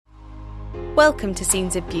Welcome to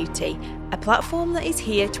Scenes of Beauty, a platform that is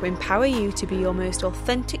here to empower you to be your most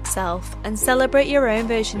authentic self and celebrate your own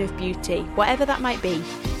version of beauty, whatever that might be.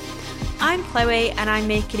 I'm Chloe, and I'm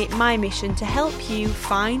making it my mission to help you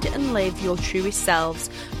find and live your truest selves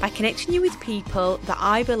by connecting you with people that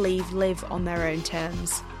I believe live on their own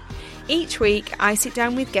terms. Each week, I sit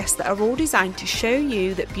down with guests that are all designed to show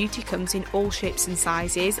you that beauty comes in all shapes and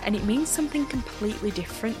sizes, and it means something completely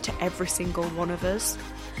different to every single one of us.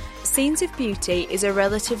 Scenes of Beauty is a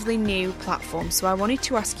relatively new platform, so I wanted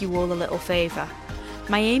to ask you all a little favour.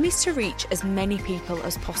 My aim is to reach as many people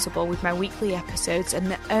as possible with my weekly episodes,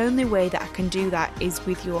 and the only way that I can do that is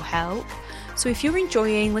with your help. So if you're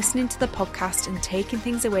enjoying listening to the podcast and taking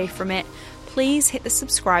things away from it, please hit the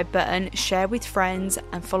subscribe button, share with friends,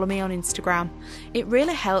 and follow me on Instagram. It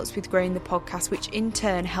really helps with growing the podcast, which in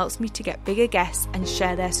turn helps me to get bigger guests and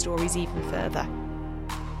share their stories even further.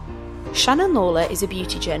 Shannon Lawlor is a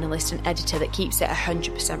beauty journalist and editor that keeps it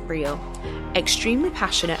 100% real. Extremely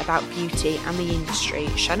passionate about beauty and the industry,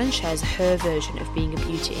 Shannon shares her version of being a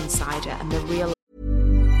beauty insider and the real.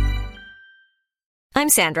 I'm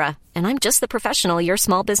Sandra, and I'm just the professional your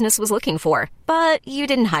small business was looking for. But you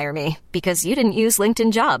didn't hire me because you didn't use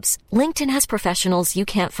LinkedIn Jobs. LinkedIn has professionals you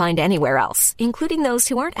can't find anywhere else, including those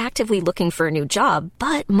who aren't actively looking for a new job,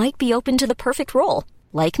 but might be open to the perfect role,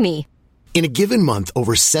 like me. In a given month,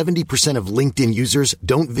 over 70% of LinkedIn users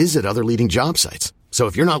don't visit other leading job sites. So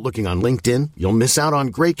if you're not looking on LinkedIn, you'll miss out on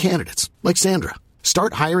great candidates like Sandra.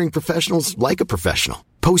 Start hiring professionals like a professional.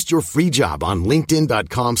 Post your free job on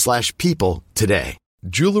linkedin.com/people today.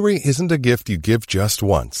 Jewelry isn't a gift you give just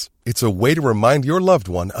once. It's a way to remind your loved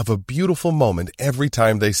one of a beautiful moment every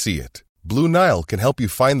time they see it. Blue Nile can help you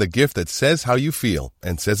find the gift that says how you feel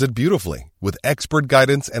and says it beautifully, with expert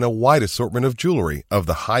guidance and a wide assortment of jewelry of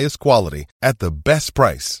the highest quality at the best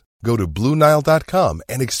price. Go to BlueNile.com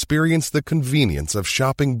and experience the convenience of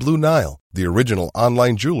shopping Blue Nile, the original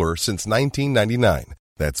online jeweler since 1999.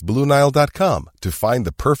 That's BlueNile.com to find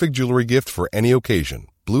the perfect jewelry gift for any occasion.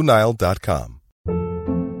 BlueNile.com.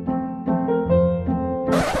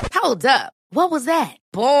 Hold up. What was that?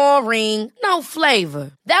 Boring. No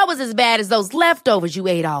flavor. That was as bad as those leftovers you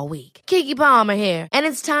ate all week. Keke Palmer here, and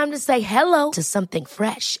it's time to say hello to something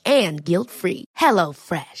fresh and guilt-free. Hello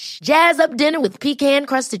Fresh. Jazz up dinner with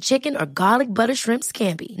pecan-crusted chicken or garlic butter shrimp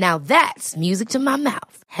scampi. Now that's music to my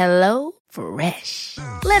mouth. Hello Fresh.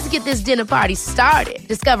 Let's get this dinner party started.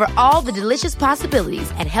 Discover all the delicious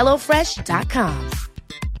possibilities at HelloFresh.com.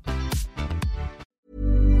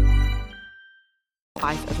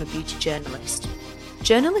 Life of a beauty journalist.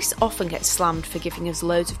 Journalists often get slammed for giving us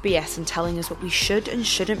loads of BS and telling us what we should and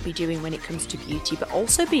shouldn't be doing when it comes to beauty, but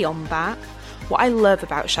also beyond that. What I love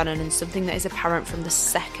about Shannon, and something that is apparent from the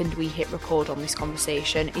second we hit record on this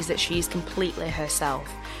conversation, is that she is completely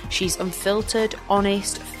herself. She's unfiltered,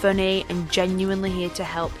 honest, funny, and genuinely here to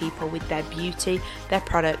help people with their beauty, their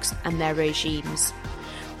products, and their regimes.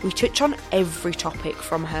 We touch on every topic,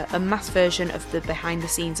 from her unmasked version of the behind the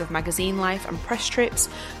scenes of magazine life and press trips,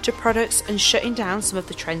 to products and shutting down some of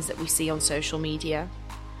the trends that we see on social media.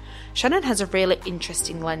 Shannon has a really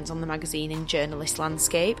interesting lens on the magazine and journalist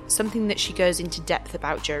landscape, something that she goes into depth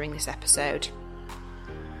about during this episode.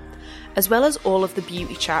 As well as all of the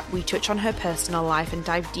beauty chat, we touch on her personal life and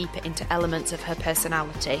dive deeper into elements of her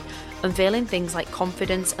personality, unveiling things like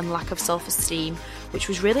confidence and lack of self-esteem, which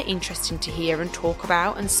was really interesting to hear and talk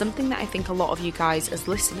about, and something that I think a lot of you guys as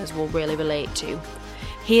listeners will really relate to.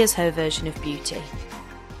 Here's her version of beauty.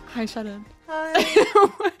 Hi, Shannon. Hi. Thanks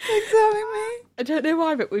for having me. I don't know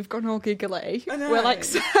why, but we've gone all giggly. I know.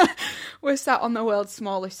 We're sat on the world's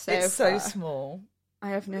smallest sofa. It's so small. I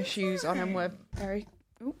have no shoes on, and we're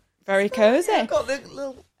very cosy. I've got the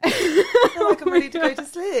little... I feel like I'm ready to go to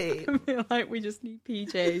sleep. I feel like we just need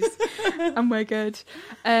PJs and we're good.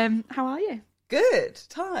 How are you? Good.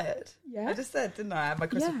 Tired. Yeah. I just said, didn't I? I had my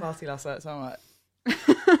Christmas party last night, so I'm like...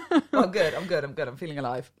 Well, I'm good. I'm feeling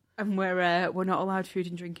alive. And we're not allowed food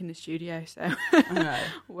and drink in the studio, so I know.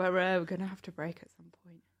 we're going to have to break at some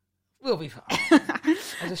point. We'll be fine.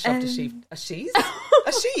 I just shoved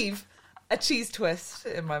a cheese twist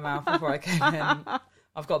in my mouth before I came in.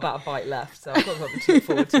 I've got about a bite left, so I've got something to look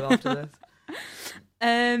forward to after this.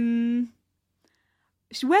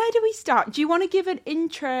 So where do we start? Do you want to give an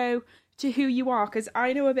intro to who you are? Because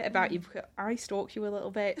I know a bit about you. I stalked you a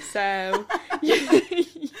little bit, so...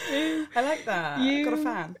 I like that. I've got a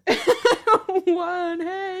fan. One,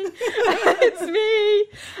 hey. It's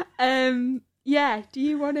me. Yeah, do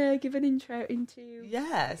you want to give an intro into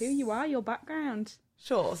who you are, your background?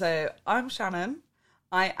 Sure. So I'm Shannon.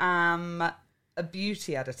 I am a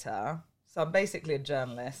beauty editor. So I'm basically a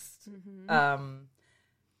journalist. Mm-hmm.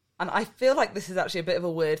 And I feel like this is actually a bit of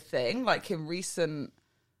a weird thing. Like in recent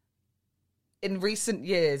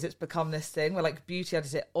years, it's become this thing where like beauty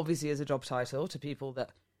editor obviously is a job title to people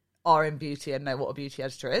that are in beauty and know what a beauty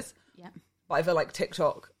editor is. Yeah. But I feel like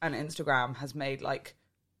TikTok and Instagram has made like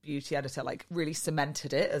beauty editor, like really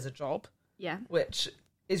cemented it as a job. Yeah. Which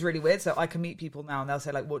is really weird. So I can meet people now and they'll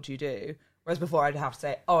say like, what do you do? Whereas before I'd have to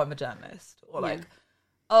say, oh, I'm a journalist. Or like,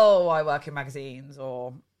 oh, I work in magazines.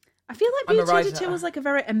 Or I feel like beauty editor was like a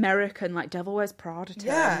very American, like Devil Wears Prada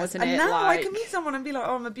term, wasn't it? And now like... I can meet someone and be like,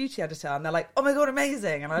 oh, I'm a beauty editor. And they're like, oh my God,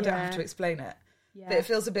 amazing. And I don't have to explain it. Yeah. But it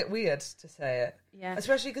feels a bit weird to say it. Yeah.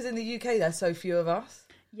 Especially because in the UK, there's so few of us.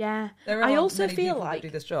 Yeah. I also feel like... do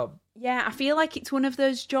this job. Yeah, I feel like it's one of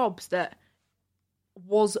those jobs that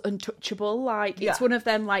was untouchable. Like, it's one of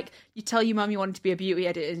them, like, you tell your mum you wanted to be a beauty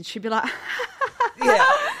editor and she'd be like, yeah,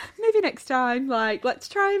 maybe next time. Like, let's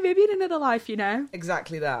try maybe in another life, you know?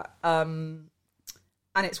 Exactly that. And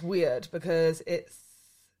it's weird because it's...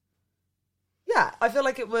 Yeah, I feel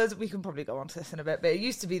like it was... We can probably go on to this in a bit, but it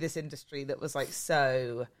used to be this industry that was, like,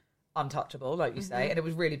 so untouchable, like you say, and it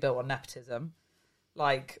was really built on nepotism.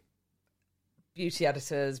 Like... beauty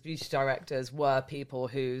editors, beauty directors were people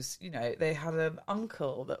whose, you know, they had an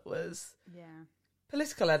uncle that was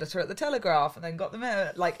political editor at the Telegraph and then got them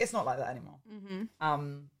in. Like, it's not like that anymore.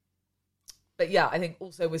 But yeah, I think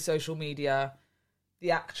also with social media,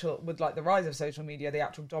 with like the rise of social media, the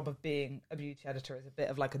actual job of being a beauty editor is a bit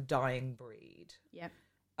of like a dying breed. Yeah.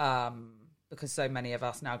 Because so many of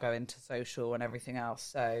us now go into social and everything else.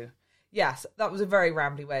 So... yes, that was a very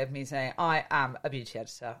rambly way of me saying I am a beauty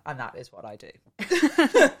editor and that is what I do.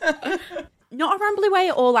 Not a rambly way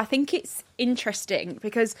at all. I think it's interesting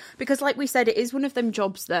because like we said, it is one of them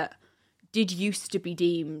jobs that did used to be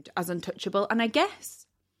deemed as untouchable. And I guess,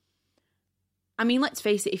 I mean, let's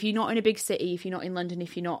face it, if you're not in a big city, if you're not in London,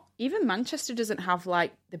 if you're not... even Manchester doesn't have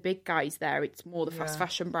like the big guys there. It's more the fast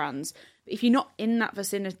fashion brands. But if you're not in that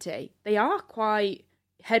vicinity, they are quite...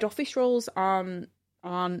 head office roles on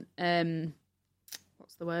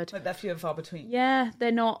what's the word? Like they're few and far between. Yeah,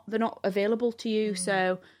 they're not available to you.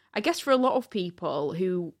 So I guess for a lot of people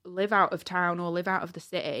who live out of town or live out of the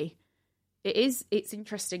city, it's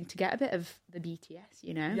interesting to get a bit of the BTS,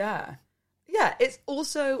 you know? Yeah. Yeah, it's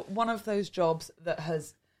also one of those jobs that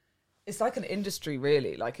has... it's like an industry,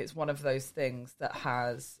 really. Like, it's one of those things that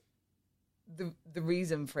has... The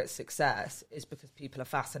reason for its success is because people are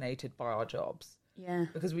fascinated by our jobs. Yeah.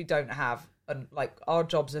 Because we don't have... like, our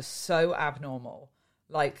jobs are so abnormal.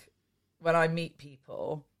 Like, when I meet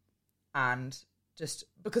people and just...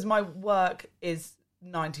 because my work is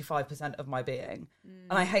 95% of my being.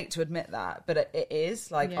 And I hate to admit that, but it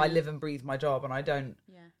is. Like, I live and breathe my job and I don't...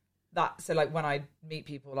 So, like, when I meet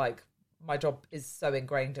people, like, my job is so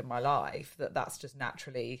ingrained in my life that's just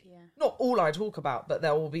naturally not all I talk about, but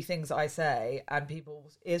there will be things that I say and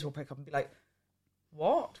people's ears will pick up and be like,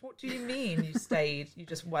 what do you mean you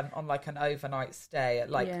just went on like an overnight stay at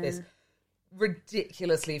like this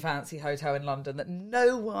ridiculously fancy hotel in London that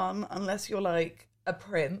no one, unless you're like a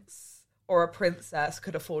prince or a princess,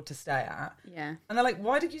 could afford to stay at. And they're like,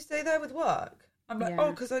 why did you stay there with work? I'm like,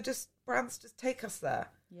 oh, because brands just take us there.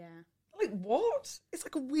 Like, what? It's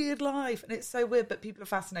like a weird life, and it's so weird, but people are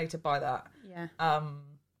fascinated by that.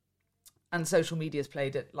 And social media's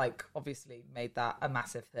played it, like, obviously made that a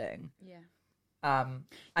massive thing.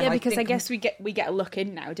 Because I guess we get a look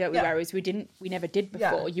in now, don't we? Whereas we never did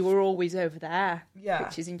before. You were always over there,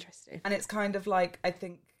 which is interesting. And it's kind of like, I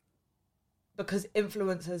think, because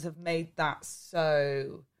influencers have made that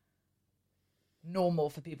so normal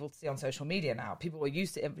for people to see on social media now. People are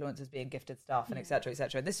used to influencers being gifted stuff and et cetera, et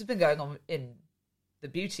cetera. This has been going on in the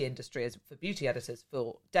beauty industry for beauty editors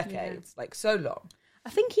for decades, like so long. I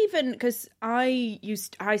think even because I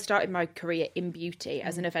started my career in beauty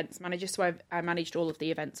as an events manager, so I managed all of the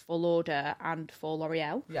events for Lawlor and for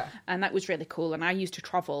L'Oreal, and that was really cool. And I used to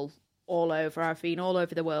travel all over. I've been all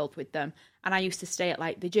over the world with them, and I used to stay at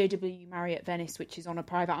like the JW Marriott Venice, which is on a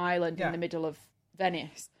private island in the middle of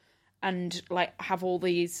Venice. And like have all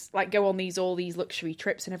these, like go on all these luxury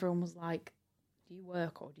trips, and everyone was like, "Do you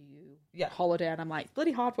work or do you holiday?" And I'm like,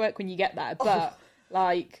 "Bloody hard work when you get there." But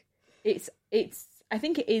like, it's. I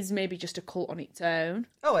think it is maybe just a cult on its own.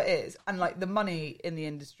 Oh, it is, and like the money in the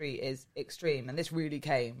industry is extreme, and this really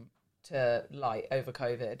came to light over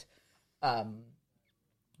COVID,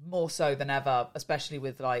 more so than ever, especially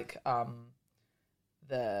with like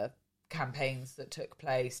the campaigns that took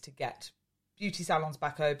place to get beauty salons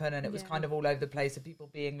back open, and it was kind of all over the place of people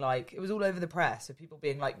being like, it was all over the press of people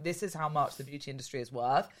being like, this is how much the beauty industry is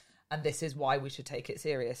worth and this is why we should take it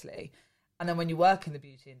seriously. And then when you work in the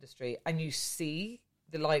beauty industry and you see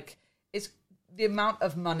the like, it's the amount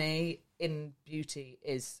of money in beauty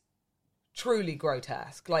is truly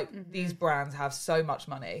grotesque. Like, these brands have so much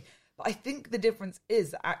money. But I think the difference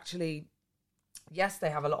is that actually, yes, they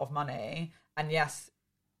have a lot of money, and yes,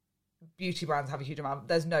 beauty brands have a huge amount.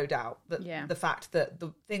 There's no doubt that the fact that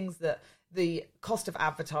the cost of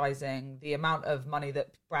advertising, the amount of money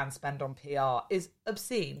that brands spend on PR is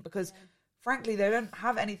obscene, because frankly, they don't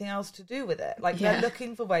have anything else to do with it. Like, they're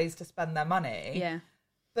looking for ways to spend their money. Yeah.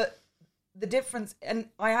 But the difference, and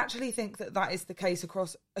I actually think that is the case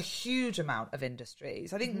across a huge amount of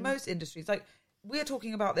industries. I think most industries, like, we're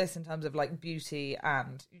talking about this in terms of like beauty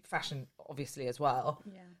and fashion, obviously, as well.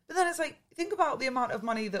 Yeah. But then it's like, think about the amount of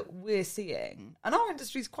money that we're seeing. And our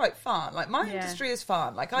industry is quite fun. Like, my industry is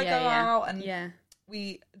fun. Like, I go out and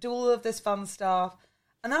we do all of this fun stuff.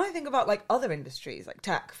 And then I think about like other industries, like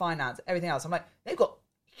tech, finance, everything else. I'm like, they've got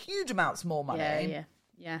huge amounts more money.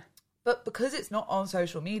 Yeah. But because it's not on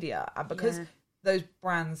social media, and because those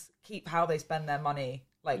brands keep how they spend their money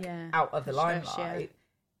like out of the limelight,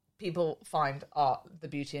 people find the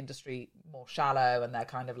beauty industry more shallow, and they're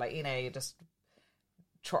kind of like, you know, you just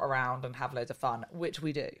trot around and have loads of fun, which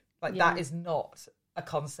we do. Like, that is not a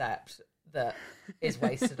concept that is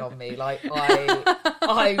wasted on me. Like,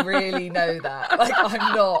 I really know that. Like,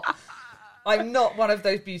 I'm not one of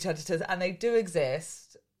those beauty editors, and they do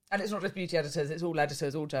exist. And it's not just beauty editors, it's all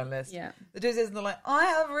editors, all journalists. Yeah. They do exist, and they're like, I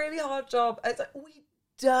have a really hard job. And it's like, we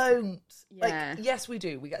don't. Like, yes, we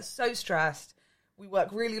do. We get so stressed. We work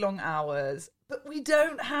really long hours, but we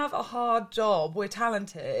don't have a hard job. We're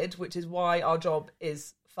talented, which is why our job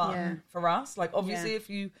is fun for us. Like,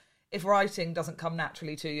 obviously, if writing doesn't come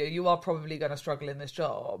naturally to you, you are probably going to struggle in this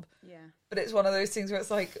job. Yeah. But it's one of those things where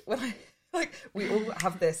it's like, we all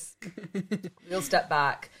have this, we'll step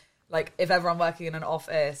back. Like, if ever I'm working in an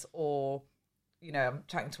office, or, you know, I'm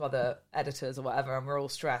chatting to other editors or whatever, and we're all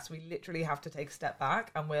stressed, we literally have to take a step back,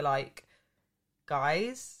 and we're like,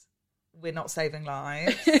 guys, we're not saving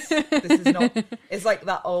lives. This is not, it's like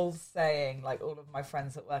that old saying, like, all of my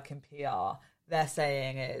friends that work in PR, their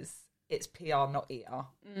saying is, it's PR, not ER.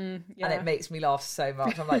 And it makes me laugh so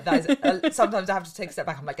much. I'm like, that is, sometimes I have to take a step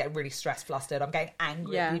back. I'm like getting really stressed, flustered. I'm getting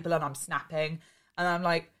angry at people, and I'm snapping. And I'm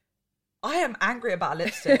like, I am angry about a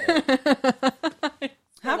lipstick.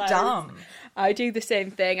 How dumb. I do the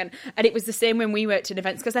same thing. And it was the same when we worked in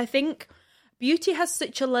events, because I think beauty has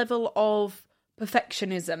such a level of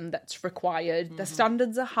perfectionism that's required. The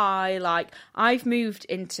standards are high. Like, I've moved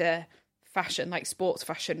into fashion, like sports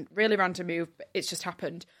fashion, really random move, but it's just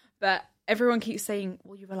happened. But everyone keeps saying,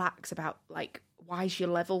 will you relax about, like, why is your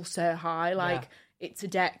level so high? Like, it's a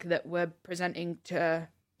deck that we're presenting to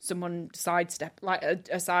someone sidestep, like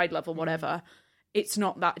a side level, whatever. It's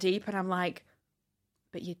not that deep. And I'm like,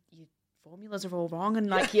 but your formulas are all wrong, and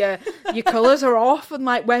like your colours are off, and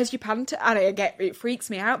like, where's your pant? And it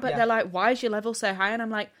freaks me out. But they're like, why is your level so high? And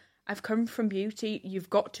I'm like, I've come from beauty.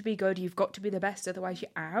 You've got to be good. You've got to be the best. Otherwise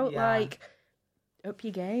you're out. Like, up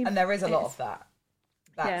your game. And there is a lot of that.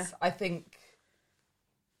 That's,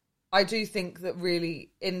 I do think that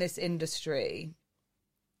really in this industry,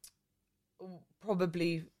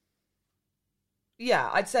 probably,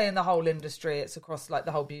 I'd say in the whole industry, it's across like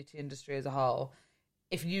the whole beauty industry as a whole.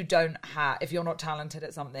 If you're not talented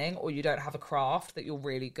at something, or you don't have a craft that you're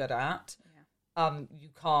really good at, you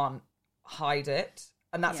can't hide it.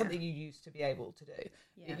 And that's something you used to be able to do.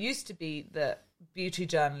 It used to be that beauty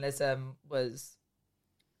journalism was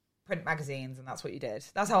print magazines, and that's what you did.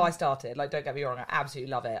 That's how I started. Like, don't get me wrong, I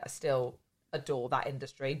absolutely love it. I still adore that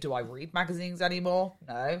industry. Do I read magazines anymore?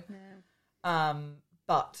 No.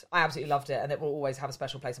 But I absolutely loved it, and it will always have a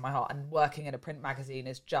special place in my heart. And working in a print magazine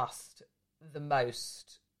is just the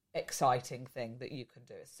most exciting thing that you can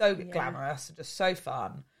do. It's so glamorous and just so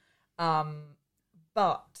fun.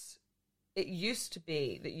 But it used to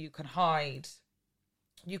be that you can hide.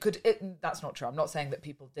 That's not true. I'm not saying that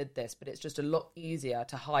people did this, but it's just a lot easier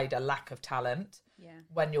to hide a lack of talent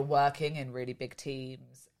when you're working in really big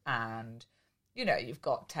teams, and you know, you've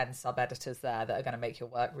got 10 sub-editors there that are going to make your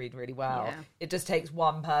work read really well. Yeah. It just takes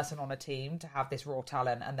one person on a team to have this raw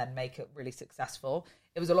talent and then make it really successful.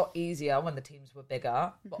 It was a lot easier when the teams were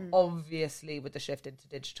bigger, but obviously with the shift into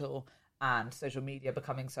digital and social media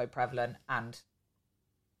becoming so prevalent, and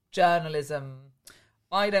journalism,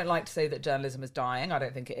 I don't like to say that journalism is dying. I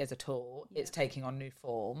don't think it is at all. It's taking on new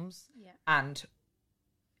forms. Yeah. And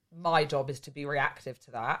my job is to be reactive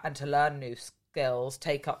to that and to learn new skills,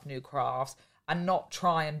 take up new crafts, and not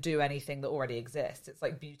try and do anything that already exists. It's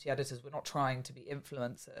like beauty editors, we're not trying to be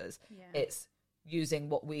influencers. Yeah. It's using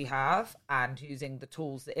what we have and using the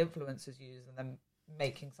tools that influencers use, and then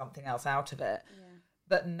making something else out of it. Yeah.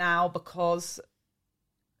 But now, because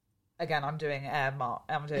again, I'm doing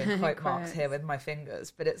quote marks here with my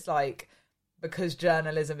fingers, but it's like, because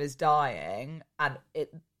journalism is dying and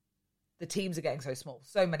the teams are getting so small,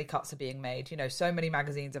 so many cuts are being made, you know, so many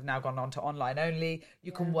magazines have now gone on to online only.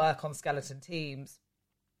 You can work on skeleton teams,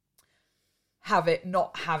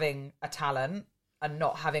 not having a talent and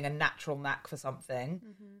not having a natural knack for something.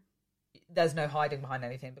 There's no hiding behind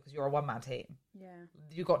anything because you're a one-man team. Yeah,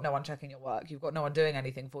 you've got no one checking your work. You've got no one doing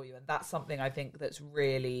anything for you, and that's something I think that's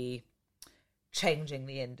really changing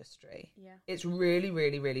the industry. Yeah, it's really,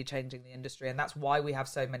 really, really changing the industry, and that's why we have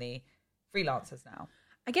so many freelancers now.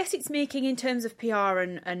 I guess it's making, in terms of PR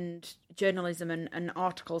and journalism and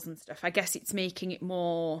articles and stuff, I guess it's making it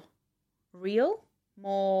more real,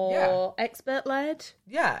 more expert-led.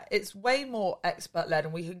 Yeah, it's way more expert-led,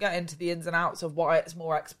 and we can get into the ins and outs of why it's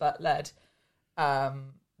more expert-led.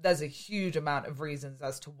 There's a huge amount of reasons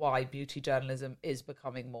as to why beauty journalism is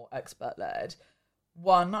becoming more expert-led.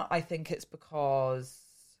 One, I think it's because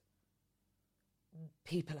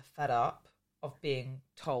people are fed up of being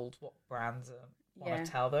told what brands want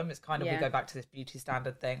to tell them. It's kind of, we go back to this beauty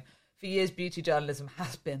standard thing. For years, beauty journalism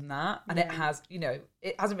has been that, and it has, you know,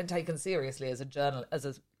 it hasn't been taken seriously as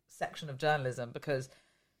a section of journalism, because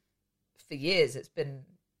for years it's been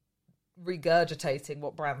regurgitating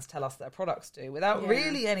what brands tell us their products do without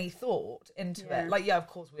really any thought into it. Like, of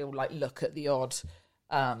course we'll like look at the odd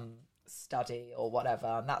study or whatever,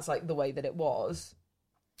 and that's like the way that it was.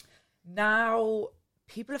 Now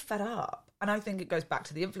people are fed up. And I think it goes back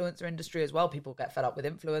to the influencer industry as well. People get fed up with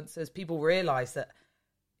influencers. People realise that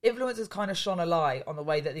influencers kind of shone a light on the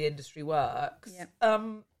way that the industry works.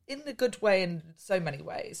 In a good way in so many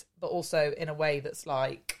ways, but also in a way that's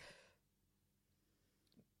like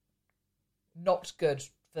not good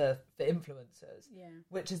for influencers. Yeah.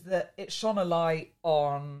 Which is that it shone a light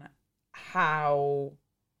on how,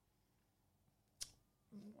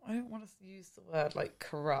 I don't want to use the word like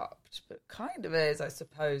corrupt, but kind of is, I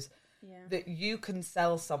suppose. That you can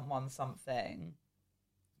sell someone something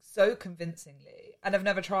so convincingly and have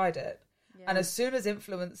never tried it. And as soon as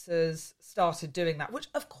influencers started doing that, which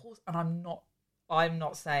of course, and I'm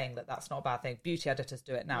not saying that that's not a bad thing. Beauty editors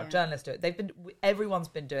do it now. Journalists do it. Everyone's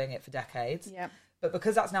been doing it for decades. But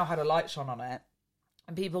because that's now had a light shone on it,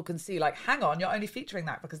 and people can see, like, hang on, you're only featuring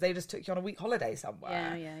that because they just took you on a week holiday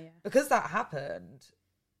somewhere. Because that happened,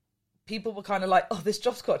 people were kind of like, oh, this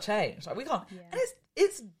job's got to change. Like, we can't. And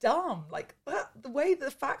it's dumb. Like,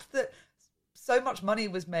 the fact that so much money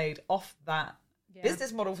was made off that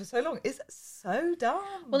business model for so long is so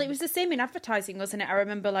dumb. Well, it was the same in advertising, wasn't it? I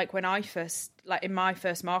remember, like, when I first, like, in my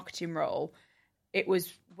first marketing role, it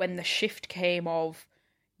was when the shift came of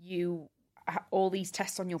all these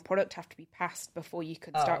tests on your product have to be passed before you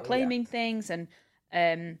can start claiming things,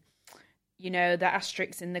 and you know, the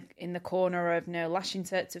asterisks in the corner of no lash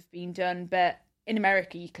inserts have been done. But in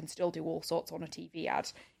America, you can still do all sorts on a TV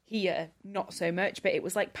ad. Here, not so much. But it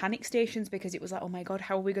was like panic stations, because it was like, oh my God,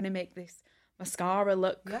 how are we going to make this mascara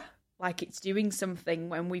look like it's doing something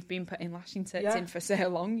when we've been putting lash inserts in for so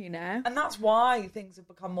long, you know? And that's why things have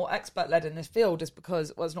become more expert-led in this field, is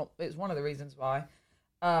because, well, it's one of the reasons why.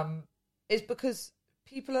 Is because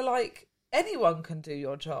people are like, anyone can do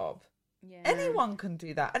your job. Anyone can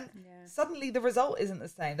do that. And suddenly the result isn't the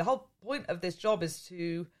same. The whole point of this job is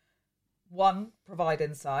to, one, provide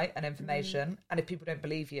insight and information. And if people don't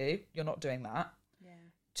believe you, you're not doing that.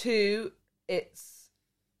 Two, it's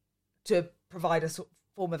to provide a sort of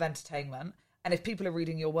form of entertainment. And if people are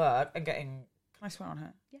reading your work and getting... Can I swear on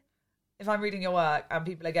her? Yeah. If I'm reading your work and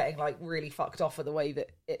people are getting, like, really fucked off at the way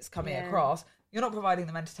that it's coming across, you're not providing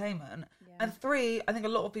them entertainment. And three, I think a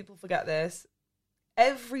lot of people forget this,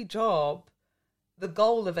 every job, the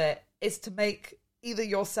goal of it is to make either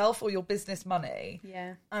yourself or your business money.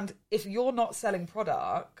 And if you're not selling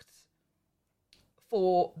product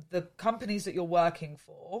for the companies that you're working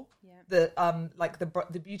for,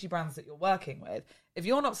 the beauty brands that you're working with, if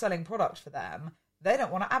you're not selling product for them, they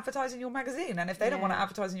don't want to advertise in your magazine. And if they don't want to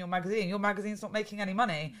advertise in your magazine's not making any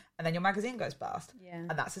money, and then your magazine goes bust.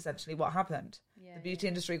 And that's essentially what happened. The beauty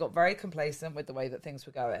industry got very complacent with the way that things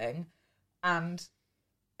were going, and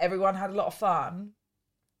everyone had a lot of fun,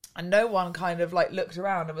 and no one kind of like looked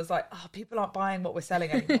around and was like, oh, people aren't buying what we're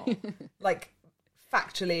selling anymore. Like,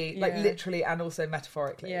 factually, like literally, and also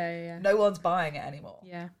metaphorically. No one's buying it anymore.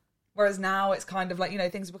 Whereas now it's kind of like, you know,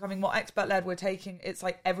 things are becoming more expert-led. It's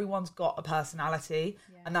like everyone's got a personality,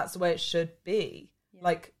 and that's the way it should be.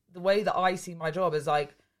 Like, the way that I see my job is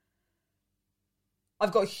like,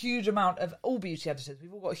 I've got a huge amount of, all beauty editors,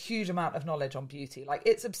 we've all got a huge amount of knowledge on beauty. Like,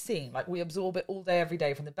 it's obscene. Like, we absorb it all day, every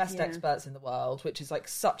day from the best experts in the world, which is like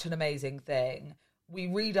such an amazing thing. we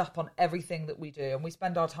read up on everything that we do, and we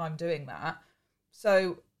spend our time doing that.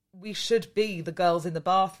 So we should be the girls in the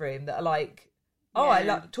bathroom that are like, oh, I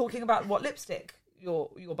like talking about what lipstick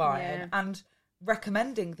you're buying and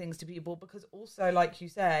recommending things to people, because also, like you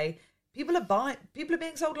say, people are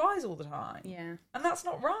being sold lies all the time. Yeah. And that's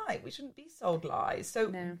not right. We shouldn't be sold lies.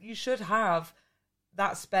 So you should have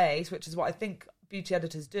that space, which is what I think beauty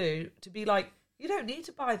editors do, to be like, you don't need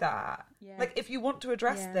to buy that. Yeah. Like, if you want to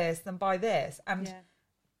address this, then buy this. And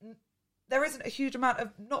there isn't a huge amount of,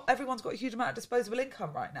 not everyone's got a huge amount of disposable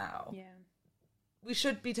income right now. Yeah. We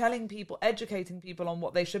should be telling people, educating people on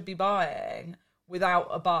what they should be buying without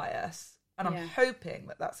a bias. And I'm hoping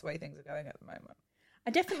that that's the way things are going at the moment. I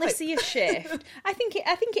definitely see a shift. I think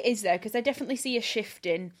it is, though, because I definitely see a shift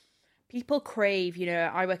in people crave, you know,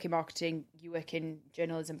 I work in marketing, you work in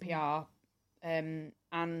journalism, PR,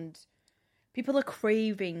 and people are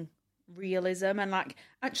craving realism. And like,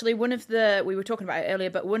 actually, we were talking about it earlier,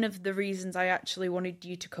 but one of the reasons I actually wanted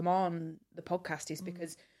you to come on the podcast is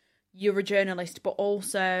because you're a journalist, but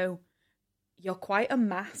also you're quite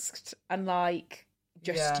unmasked and like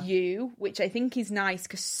just you, which I think is nice,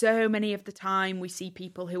 because so many of the time we see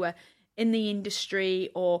people who are in the industry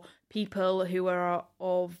or people who are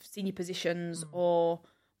of senior positions or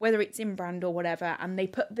whether it's in brand or whatever, and they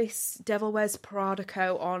put this Devil Wears Prada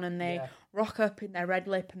coat on and they rock up in their red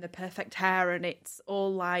lip and the perfect hair, and it's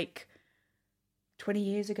all like 20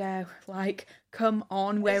 years ago. Like, come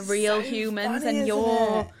on, we're real humans, funny,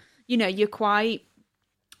 and you're quite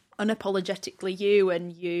unapologetically you,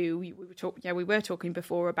 and we were talking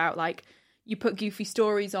before about like, you put goofy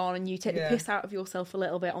stories on and you take the piss out of yourself a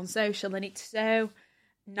little bit on social, and it's so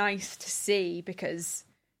nice to see because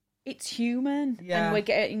it's human, and we're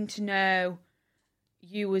getting to know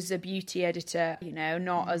you as a beauty editor, you know,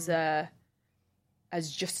 not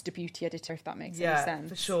as just a beauty editor, if that makes any sense.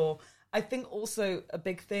 For sure. I think also a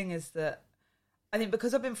big thing is that I think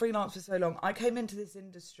because I've been freelance for so long, I came into this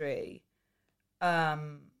industry, I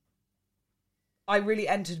really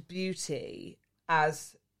entered beauty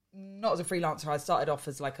as not as a freelancer. I started off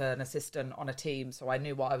as like an assistant on a team, so I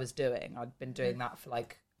knew what I was doing. I'd been doing that for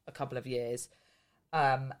like a couple of years.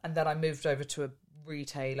 And then I moved over to a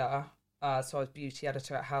retailer. So I was beauty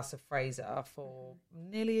editor at House of Fraser for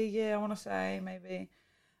nearly a year, I want to say, maybe.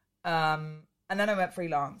 And then I went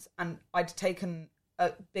freelance, and I'd taken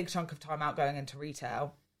a big chunk of time out going into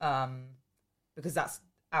retail, because that's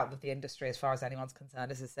out of the industry as far as anyone's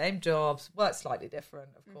concerned. It's the same jobs, work slightly different,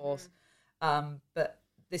 of course. But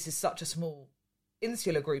this is such a small,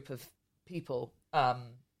 insular group of people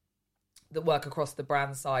that work across the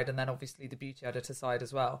brand side and then obviously the beauty editor side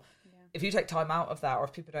as well. Yeah. If you take time out of that, or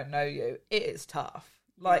if people don't know you, it is tough.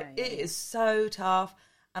 It is so tough.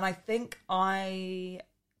 And I think I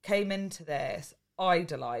came into this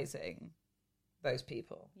idolising those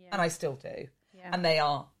people. Yeah. And I still do. Yeah. And they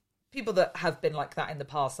are people that have been like that in the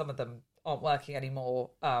past. Some of them aren't working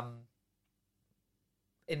anymore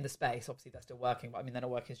in the space. Obviously, they're still working, but I mean, they're not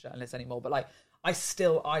working as journalists anymore. But like, I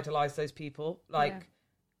still idolise those people.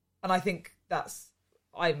 And I think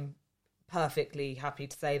I'm perfectly happy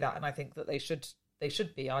to say that. And I think that they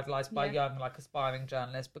should be idolised by young, like, aspiring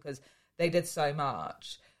journalists, because they did so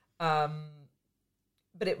much.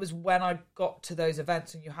 But it was when I got to those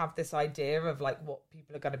events and you have this idea of like what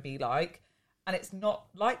people are going to be like, and it's not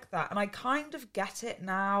like that. And I kind of get it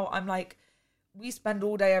now. I'm like, we spend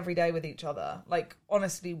all day, every day with each other. Like,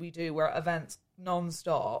 honestly, we do. We're at events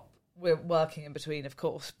non-stop. We're working in between, of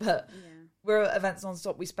course, but we're at events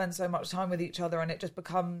non-stop. We spend so much time with each other, and it just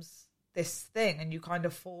becomes this thing, and you kind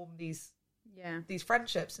of form these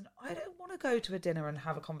friendships. And I don't want to go to a dinner and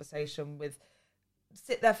have a conversation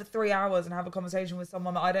sit there for 3 hours and have a conversation with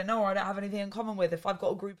someone that I don't know or I don't have anything in common with. If I've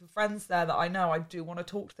got a group of friends there that I know, I do want to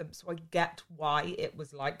talk to them. So I get why it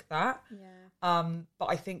was like that. Yeah. But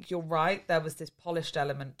I think you're right. There was this polished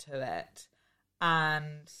element to it.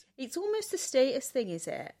 And it's almost a status thing, is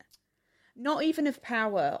it? Not even of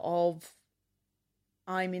power of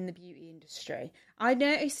I'm in the beauty industry. I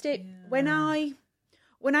noticed it when I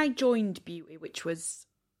joined beauty, which was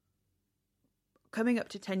coming up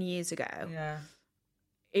to 10 years ago. Yeah.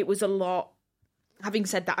 It was a lot. Having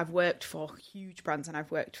said that, I've worked for huge brands and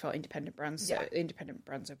I've worked for independent brands. So independent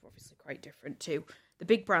brands are obviously quite different to the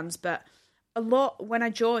big brands. But when I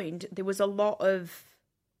joined, there was a lot of,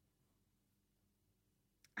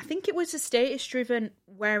 I think it was a status-driven,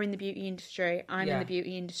 we're in the beauty industry, I'm in the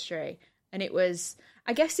beauty industry. And it was,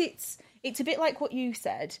 I guess it's a bit like what you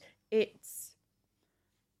said.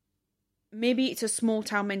 Maybe it's a small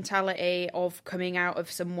town mentality of coming out of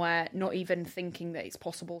somewhere, not even thinking that it's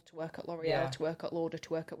possible to work at L'Oreal, to work at Lawlor,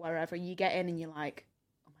 to work at wherever. You get in and you're like,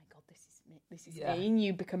 oh my God, this is this is me, and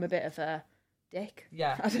you become a bit of a dick.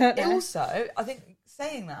 Yeah. I don't know. Also, I think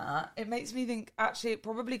saying that, it makes me think, actually, it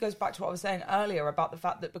probably goes back to what I was saying earlier about the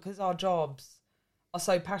fact that because our jobs are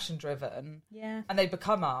so passion driven, and they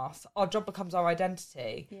become us, our job becomes our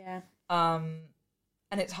identity. Yeah.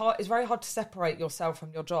 And it's hard. It's very hard to separate yourself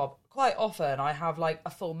from your job. Quite often, I have like a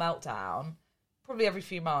full meltdown. Probably every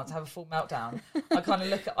few months, I have a full meltdown. I kind of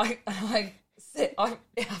look at, it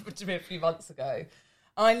happened to me a few months ago.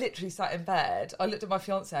 I literally sat in bed. I looked at my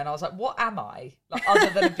fiance and I was like, "What am I? Like, other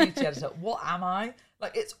than a beauty editor, what am I?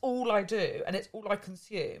 Like, it's all I do and it's all I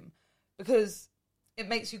consume because it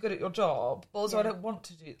makes you good at your job. But also, I don't want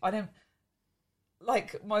to do. I don't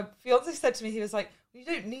like. My fiance said to me, he was like, "You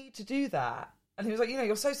don't need to do that." And he was like, "You know,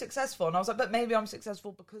 you're so successful." And I was like, "But maybe I'm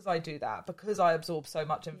successful because I do that, because I absorb so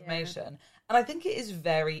much information." Yeah. And I think it is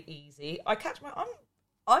very easy.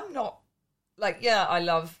 I'm not like,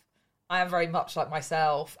 I am very much like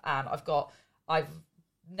myself. And I've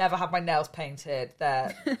never had my nails painted.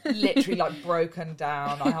 They're literally like broken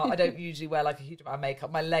down. I don't usually wear like a huge amount of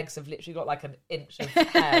makeup. My legs have literally got like an inch of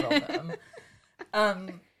hair on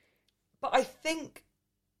them. But I think,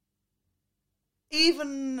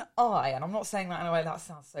 even and I'm not saying that in a way that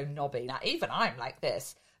sounds so knobby. Now, even I'm like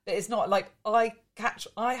this, but it's not like I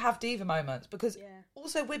have diva moments because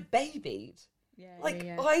also we're babied.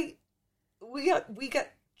 We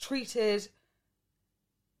get treated.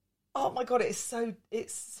 Oh my God, it's so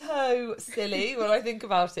silly when I think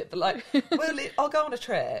about it. But like, I'll go on a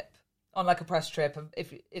trip, on like a press trip, and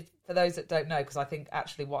if for those that don't know, because I think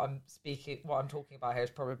actually what I'm talking about here is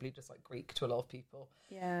probably just like Greek to a lot of people.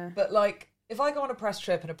 Yeah. But like, if I go on a press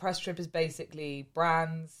trip, and a press trip is basically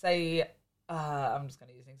brands, say, I'm just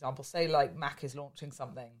going to use an example, say like Mac is launching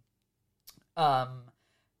something, they'll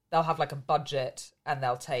have like a budget and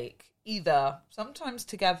they'll take either, sometimes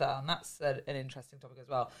together, and that's an interesting topic as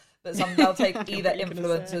well, but they'll take either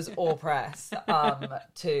influencers or press,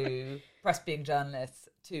 to press being journalists,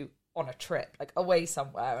 to on a trip, like away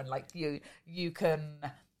somewhere, and like you can,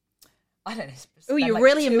 I don't know. Oh, you like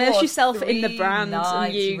really immerse yourself in the brand.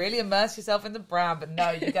 And you really immerse yourself in the brand, but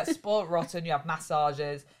no, you get spoiled rotten. You have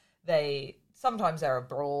massages. Sometimes they're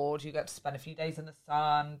abroad. You get to spend a few days in the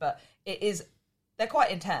sun, but they're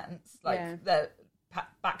quite intense. Like they're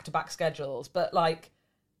back-to-back schedules. But like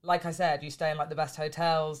I said, you stay in like the best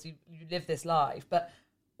hotels. You live this life, but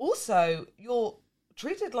also you're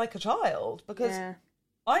treated like a child because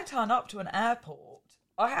I turn up to an airport.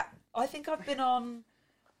 I think I've been on.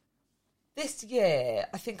 This year,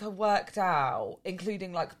 I think I worked out,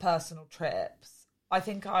 including like personal trips, I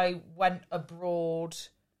think I went abroad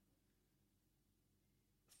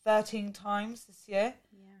 13 times this year.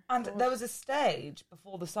 Yeah, and there was a stage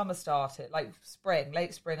before the summer started, like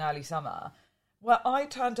late spring, early summer, where I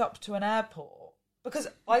turned up to an airport because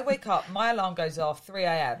I wake up, my alarm goes off, 3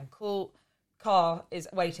 a.m, cool, car is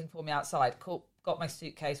waiting for me outside, cool, got my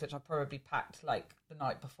suitcase, which I probably packed like the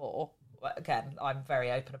night before. Again, I'm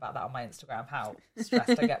very open about that on my Instagram, how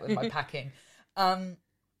stressed I get with my packing. Car's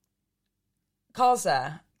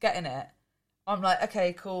there, get in it. I'm like,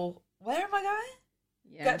 okay, cool. Where am I going?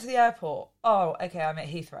 Yeah. Get to the airport. Oh, okay, I'm at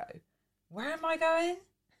Heathrow. Where am I going?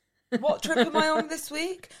 What trip am I on this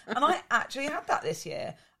week? And I actually had that this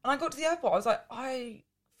year. And I got to the airport. I was like, I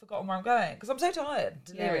forgotten where I'm going because I'm so tired,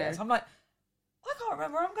 delirious. Yeah. I'm like, I can't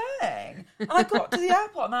remember where I'm going. And I got to the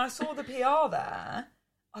airport and I saw the PR there.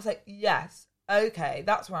 I was like, yes, okay,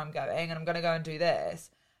 that's where I'm going, and I'm going to go and do this.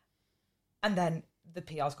 And then the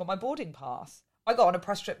PR's got my boarding pass. I got on a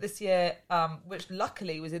press trip this year, which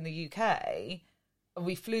luckily was in the UK.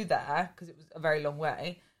 We flew there because it was a very long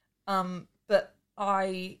way. But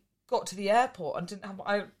I got to the airport and didn't have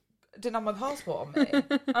my passport on me.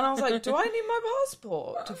 And I was like, do I need my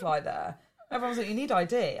passport to fly there? Everyone was like, you need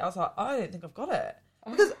ID. I was like, I don't think I've got it.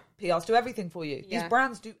 Because PRs do everything for you. Yeah. These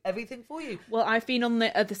brands do everything for you. Well, I've been on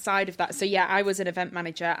the other side of that. So yeah, I was an event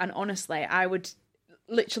manager, and honestly, I would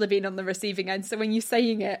literally been on the receiving end. So when you're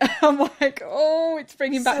saying it, I'm like, oh, it's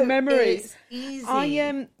bringing back memories. It's easy.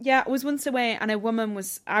 I was once away, and a woman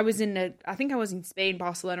I was in Spain,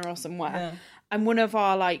 Barcelona or somewhere, and one of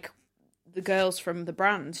our the girls from the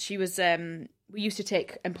brand, she was we used to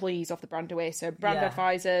take employees off the brand away, so brand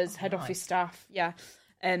advisors, head office staff,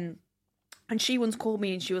 and she once called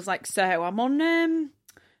me and she was like, so I'm on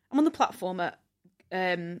the platform at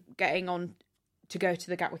getting on to go to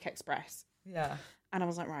the Gatwick Express. Yeah. And I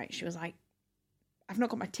was like, right. She was like, I've not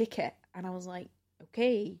got my ticket. And I was like,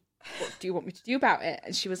 okay, what do you want me to do about it?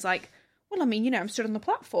 And she was like, well, I mean, I'm stood on the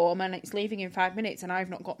platform and it's leaving in 5 minutes and I've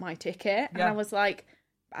not got my ticket. And I was like,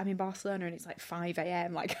 I'm in Barcelona and it's like 5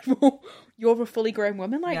 a.m. Like, you're a fully grown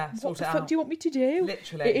woman. Like, what the fuck do you want me to do?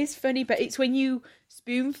 Literally. It is funny, but it's when you're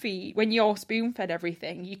spoon-fed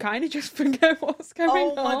everything, you kind of just forget what's going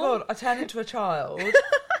on. Oh my God, I turn into a child.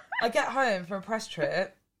 I get home from a press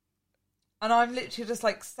trip and I'm literally just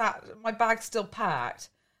like sat, my bag's still packed.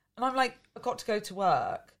 And I'm like, I've got to go to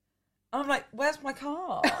work. And I'm like, where's my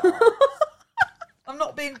car? I'm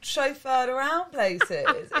not being chauffeured around places.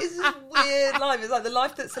 It's this weird life. It's like the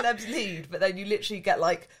life that celebs lead, but then you literally get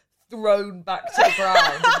like thrown back to the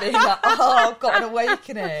ground and being like, oh, I've got an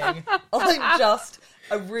awakening. I'm just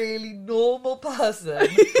a really normal person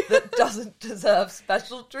that doesn't deserve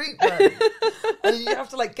special treatment. And you have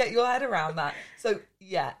to like get your head around that. So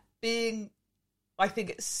yeah, I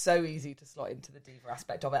think it's so easy to slot into the diva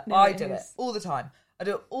aspect of it. No, I do it all the time. I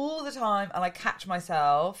do it all the time and I catch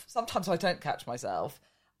myself. Sometimes I don't catch myself.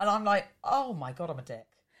 And I'm like, oh my God, I'm a dick.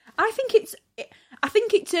 I think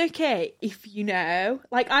it's okay if you know.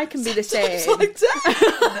 Like, I can be the same. Sometimes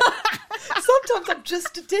I'm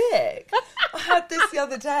just a dick. I had this the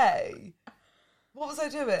other day. What was I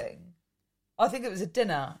doing? I think it was a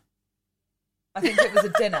dinner. And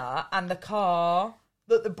the car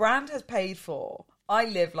that the brand has paid for. I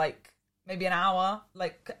live like maybe an hour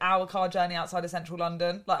car journey outside of central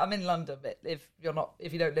London. Like, I'm in London, but if you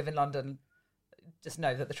don't live in London, just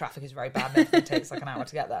know that the traffic is very bad and it takes like an hour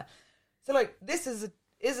to get there. So like, this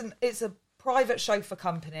it's a private chauffeur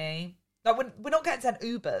company. Like, we're not getting sent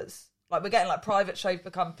Ubers. Like, we're getting like private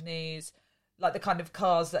chauffeur companies, like the kind of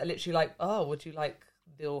cars that are literally like, oh, would you like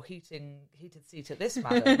your heated seat at this,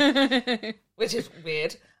 madam? Which is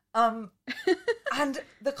weird. And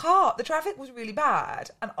the traffic was really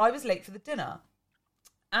bad and I was late for the dinner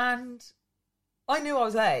and I knew I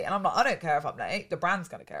was late and I'm like, I don't care if I'm late, the brand's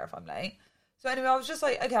going to care if I'm late. So anyway, I was just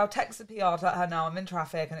like, okay, I'll text the PR to let her know I'm in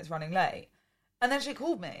traffic and it's running late. And then she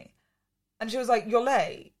called me and she was like, you're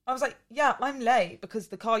late. I was like, yeah, I'm late because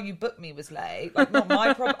the car you booked me was late, like not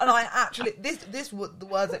my problem. And I actually, this was the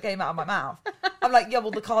words that came out of my mouth. I'm like, yeah,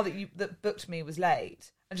 well, the car that booked me was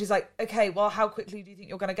late. And she's like, okay, well, how quickly do you think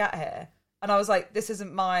you're going to get here? And I was like, this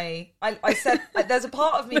isn't my... I said, there's a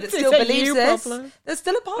part of me that still believes this. Problem. There's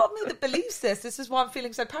still a part of me that believes this. This is why I'm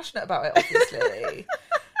feeling so passionate about it, obviously.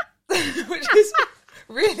 Which is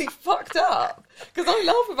really fucked up. Because I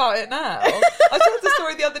laugh about it now. I told the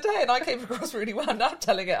story the other day and I came across really well. Now I'm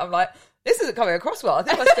telling it, I'm like, this isn't coming across well. I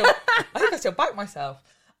think I still back myself.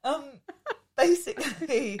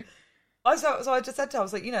 Basically... So I just said to her, I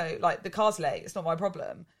was like, you know, like, the car's late, it's not my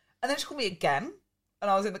problem. And then she called me again,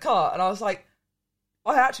 and I was in the car, and I was like,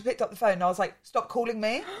 I actually picked up the phone, and I was like, stop calling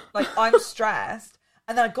me. Like, I'm stressed.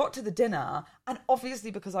 And then I got to the dinner, and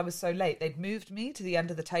obviously because I was so late, they'd moved me to the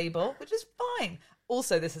end of the table, which is fine.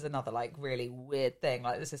 Also, this is another, like, really weird thing.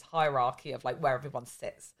 Like, there's this hierarchy of, like, where everyone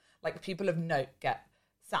sits. Like, people of note get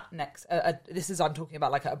sat next... I'm talking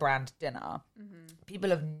about, like, at a brand dinner. Mm-hmm.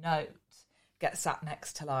 People of note get sat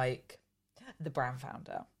next to, like... the brand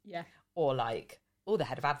founder, or like, or the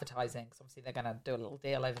head of advertising, because obviously they're going to do a little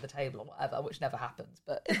deal over the table or whatever, which never happens,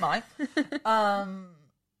 but it might.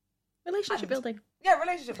 Relationship building,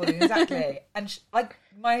 exactly. And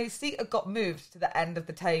my seat had got moved to the end of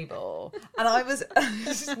the table, and I was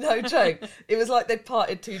this is no joke. It was like they'd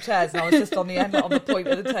parted two chairs, and I was just on the end, on the point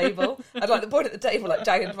of the table. I'd like the point of the table like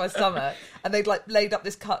down into my stomach, and they'd like laid up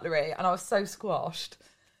this cutlery, and I was so squashed.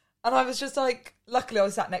 And I was just like, luckily I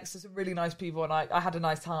was sat next to some really nice people and I had a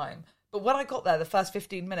nice time. But when I got there, the first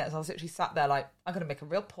 15 minutes, I was literally sat there like, I'm going to make a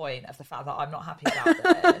real point of the fact that I'm not happy about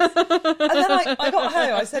this. And then I got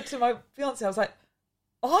home, I said to my fiance, I was like,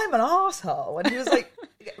 I'm an arsehole. And he was like,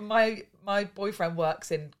 my boyfriend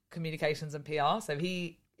works in communications and PR, so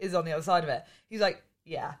he is on the other side of it. He's like,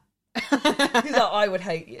 yeah. He's like, I would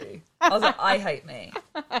hate you. I was like, I hate me.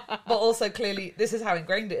 But also clearly, this is how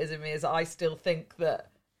ingrained it is in me, is that I still think that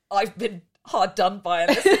I've been hard done by in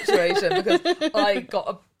this situation because I got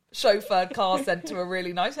a chauffeured car sent to a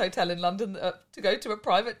really nice hotel in London to go to a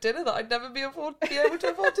private dinner that I'd never be able to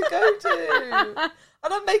afford to go to.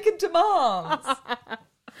 And I'm making demands.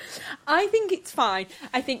 I think it's fine.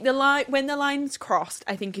 I think when the line's crossed,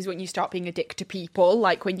 I think is when you start being a dick to people,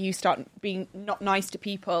 like when you start being not nice to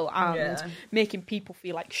people and making people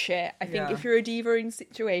feel like shit. I think if you're a diva in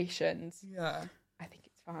situations, I think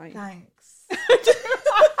it's fine. Thanks.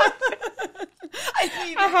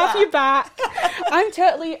 I have you back.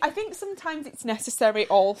 I think sometimes it's necessary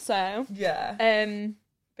also. Yeah.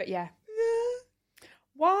 But yeah.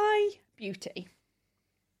 Why beauty?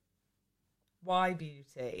 Why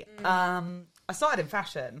beauty? I started in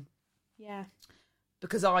fashion. Yeah.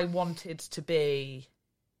 Because I wanted to be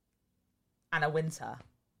Anna Wintour.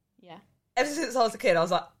 Yeah. ever since I was a kid, I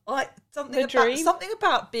was like, something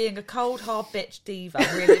about being a cold, hard bitch diva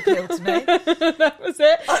really appealed to me. That was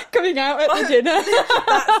it. Coming out at the dinner.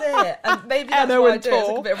 That's it. And maybe that's why I do it. It's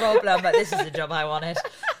like a bit of role play. I'm like, this is the job I wanted.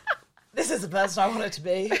 This is the person I wanted to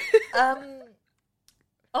be.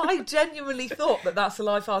 I genuinely thought that that's the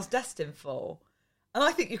life I was destined for. And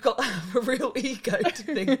I think you've got to have a real ego to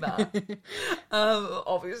think that.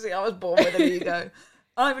 Obviously, I was born with an ego.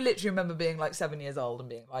 I literally remember being like 7 years old and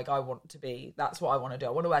being like, that's what I want to do. I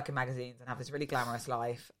want to work in magazines and have this really glamorous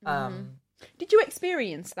life. Did you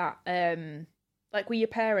experience that? Like, were your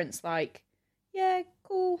parents like, yeah,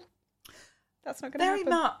 cool, that's not going to happen?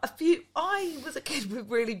 Very much. I was a kid with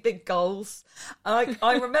really big goals.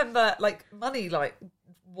 I remember, like, money, like,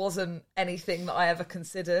 wasn't anything that I ever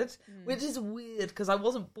considered, which is weird because I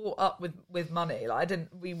wasn't brought up with money. Like,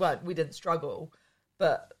 we didn't struggle,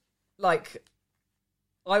 but like,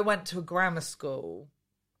 I went to a grammar school,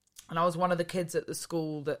 and I was one of the kids at the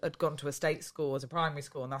school that had gone to a state school as a primary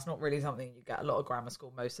school, and that's not really something you get a lot of grammar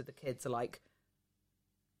school. Most of the kids are like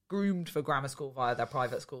groomed for grammar school via their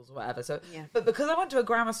private schools or whatever. So, yeah. But because I went to a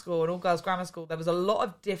grammar school, an all-girls grammar school, there was a lot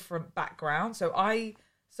of different backgrounds. So I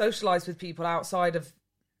socialised with people outside of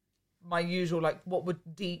my usual, like, what would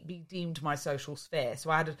be deemed my social sphere. So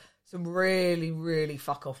I had some really, really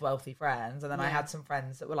fuck off wealthy friends, and then I had some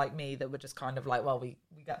friends that were like me that were just kind of like, well, we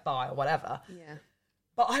get by or whatever. Yeah.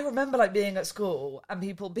 But I remember, like, being at school and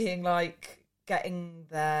people being like getting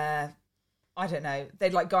their, I don't know,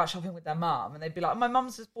 they'd like go out shopping with their mum, and they'd be like, my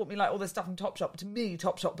mum's just bought me like all this stuff from Topshop. To me,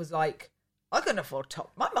 Topshop was like, I couldn't afford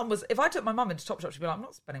Top. My mum was, if I took my mum into Topshop, she'd be like, I'm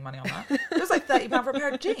not spending money on that. It was like £30 for a pair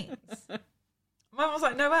of jeans. My mum was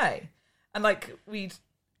like, no way. And like,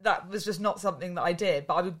 that was just not something that I did,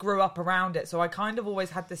 but I grew up around it. So I kind of always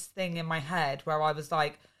had this thing in my head where I was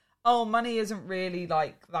like, oh, money isn't really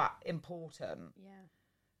like that important. Yeah.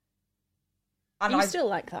 And Are you still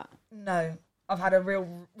like that? No. I've had a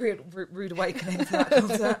real rude awakening to that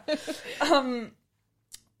concept.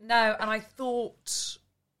 No, and I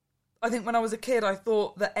think when I was a kid, I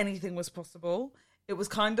thought that anything was possible. It was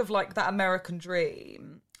kind of like that American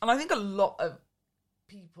dream. And I think a lot of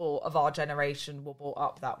people of our generation were brought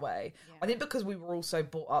up that way. Yeah. I think because we were also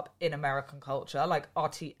brought up in American culture, like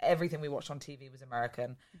everything we watched on TV was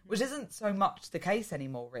American, which isn't so much the case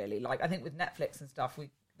anymore, really. Like, I think with Netflix and stuff,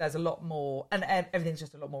 there's a lot more, and everything's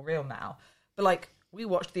just a lot more real now. But like, we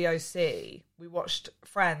watched The OC, we watched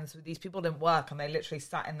Friends, where these people didn't work and they literally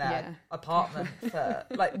sat in their apartment for,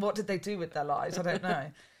 like, what did they do with their lives? I don't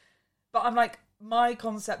know. But I'm like, my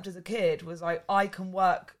concept as a kid was like, I can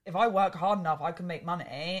work, if I work hard enough, I can make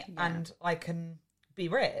money and I can be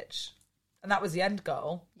rich. And that was the end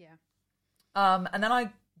goal. Yeah. And then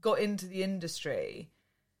I got into the industry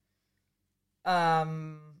in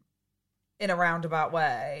a roundabout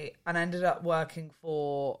way and ended up working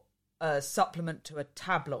for a supplement to a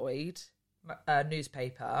tabloid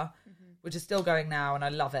newspaper, which is still going now, and I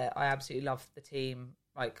love it. I absolutely love the team.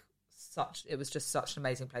 Like, it was just such an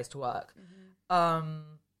amazing place to work.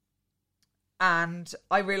 And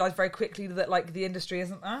I realised very quickly that, like, the industry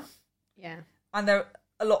isn't that. Yeah. And a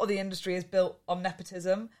lot of the industry is built on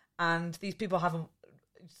nepotism, and these people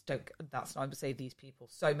that's not to say these people.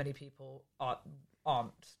 So many people aren't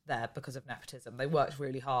there because of nepotism. They worked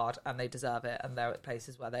really hard and they deserve it, and they're at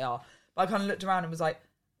places where they are. But I kind of looked around and was like,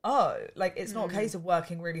 oh, like, it's not a case of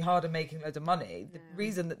working really hard and making loads of money. The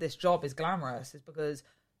reason that this job is glamorous is because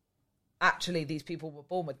actually these people were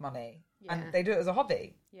born with money and they do it as a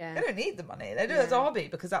hobby. Yeah. They don't need the money. They do it as a hobby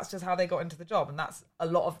because that's just how they got into the job, and that's a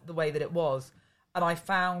lot of the way that it was. And I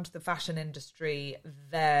found the fashion industry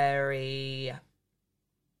very,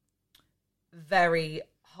 very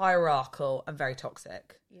hierarchical and very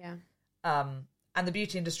toxic. Yeah. And the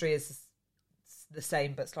beauty industry is the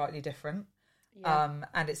same but slightly different. Yeah.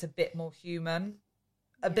 And it's a bit more human,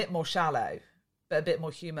 a bit more shallow, but a bit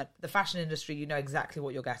more human. The fashion industry, you know exactly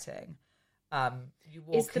what you're getting. You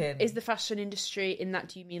walk in. Is the fashion industry, in that,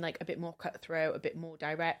 do you mean like a bit more cutthroat, a bit more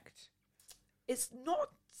direct? It's not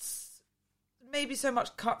maybe so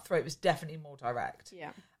much cutthroat, it's definitely more direct.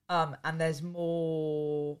 Yeah. And there's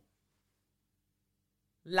more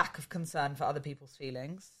lack of concern for other people's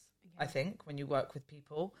feelings, I think, when you work with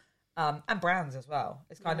people. And brands as well.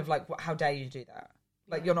 It's kind of like, how dare you do that?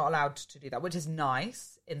 Like, you're not allowed to do that, which is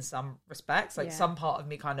nice in some respects. Like, some part of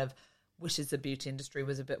me kind of wishes the beauty industry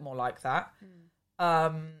was a bit more like that.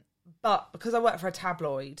 But because I work for a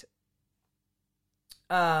tabloid,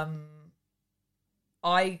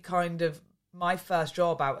 my first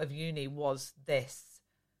job out of uni was this.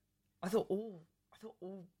 I thought all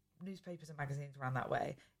newspapers and magazines ran that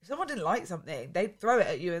way. If someone didn't like something, they'd throw it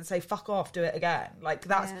at you and say, fuck off, do it again. Like,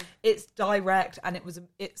 that's, it's direct, and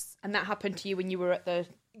it's... And that happened to you when you were at the...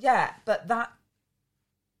 Yeah, but that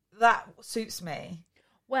suits me.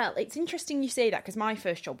 Well, it's interesting you say that, because my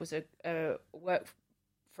first job was a work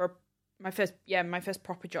for... My first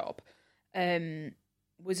proper job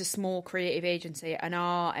was a small creative agency, and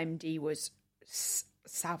our MD was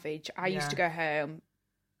savage. I used to go home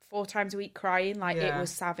 4 times a week crying, like it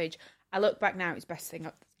was savage. I look back now, it's the best thing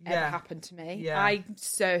that's ever happened to me. Yeah. I'm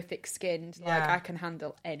so thick-skinned, like I can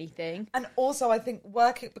handle anything. And also, I think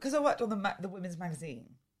because I worked on the women's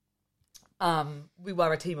magazine, we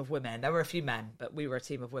were a team of women. There were a few men, but we were a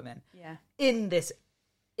team of women. Yeah. In this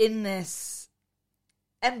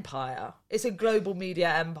empire, it's a global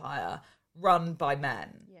media empire run by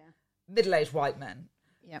men, middle-aged white men.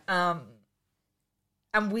 Yeah.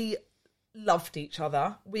 And we loved each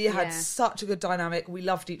other. We had such a good dynamic. We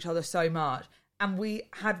loved each other so much. And we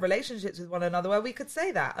had relationships with one another where we could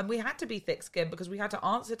say that. And we had to be thick-skinned because we had to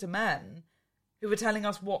answer to men who were telling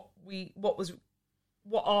us what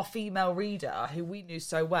our female reader, who we knew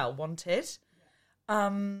so well, wanted.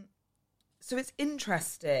 So it's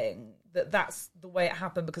interesting that that's the way it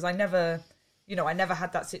happened, because I never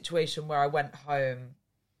had that situation where I went home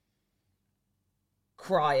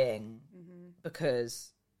crying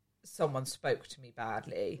because someone spoke to me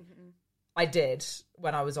badly. I did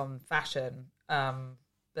when I was on fashion,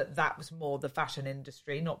 but that was more the fashion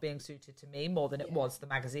industry not being suited to me more than it was the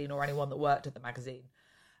magazine or anyone that worked at the magazine.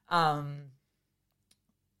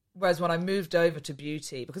 Whereas when I moved over to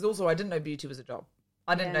beauty, because also I didn't know beauty was a job.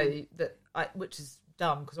 I didn't know that, which is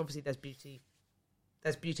dumb, because obviously there's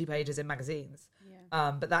beauty pages in magazines.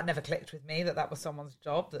 But that never clicked with me, that was someone's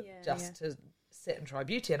job, to sit and try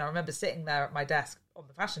beauty. And I remember sitting there at my desk on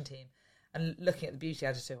the fashion team and looking at the beauty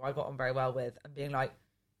editor, who I got on very well with, and being like,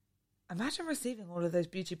 imagine receiving all of those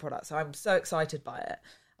beauty products. I'm so excited by it.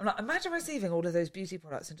 I'm like, imagine receiving all of those beauty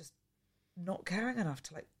products and just not caring enough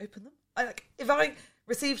to, like, open them. If I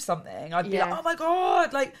received something, I'd be like, oh my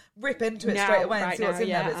God, like, rip into it straight away and see what's in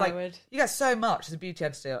there. But it's like, you get so much as a beauty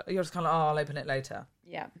editor, you're just kind of like, I'll open it later.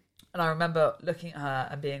 Yeah. And I remember looking at her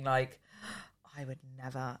and being like, I would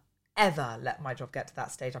never, ever let my job get to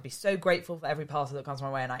that stage. I'd be so grateful for every parcel that comes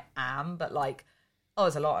my way, and I am, but like,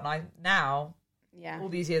 it's a lot. And all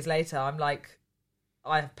these years later, I'm like,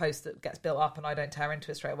 I have posts that gets built up and I don't tear into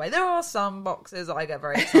it straight away. There are some boxes I get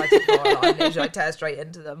very excited for, and I tear straight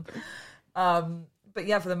into them. But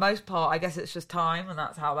yeah, for the most part, I guess it's just time, and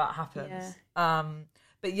that's how that happens.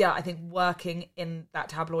 But yeah, I think working in that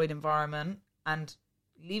tabloid environment and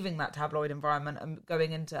leaving that tabloid environment and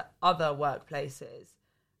going into other workplaces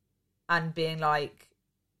and being like,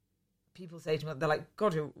 people say to me, they're like,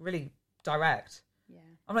 God, you're really direct. Yeah.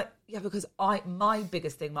 I'm like, yeah, because my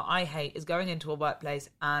biggest thing that I hate is going into a workplace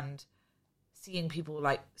and seeing people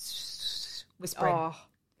like whispering. Oh,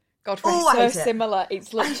 God, we're so similar.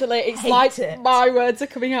 It's literally, it's like my words are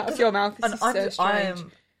coming out of your mouth. This is so strange.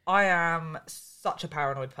 I am such a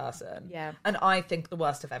paranoid person. Yeah. And I think the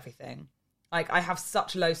worst of everything. Like, I have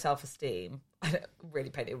such low self-esteem. I really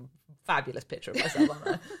painted a fabulous picture of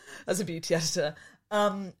myself as a beauty editor.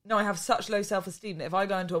 No, I have such low self-esteem that if I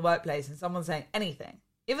go into a workplace and someone's saying anything,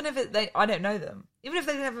 even if I don't know them, even if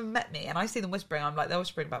they've never met me, and I see them whispering, I'm like, they're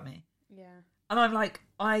whispering about me. Yeah. And I'm like,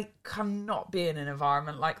 I cannot be in an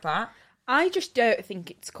environment like that. I just don't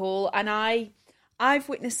think it's cool, and I've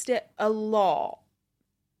witnessed it a lot.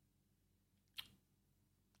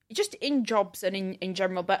 Just in jobs and in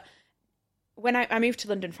general, but when I moved to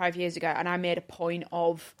London 5 years ago, and I made a point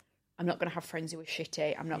of, I'm not going to have friends who are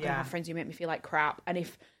shitty. I'm not going to have friends who make me feel like crap. And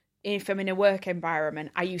if I'm in a work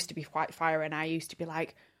environment, I used to be quite fiery, and I used to be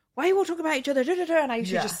like, why are you all talking about each other? And I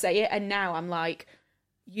used to just say it. And now I'm like,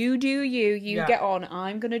 you do you get on.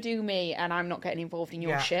 I'm going to do me, and I'm not getting involved in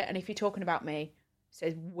your shit. And if you're talking about me, it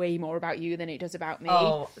says way more about you than it does about me.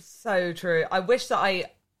 Oh, so true. I wish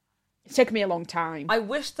that It's taken me a long time. I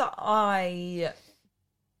wish that I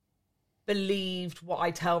believed what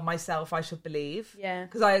I tell myself I should believe. Yeah.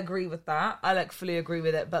 Because I agree with that. I like fully agree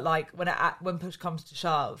with it. But like when push comes to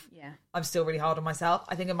shove, I'm still really hard on myself.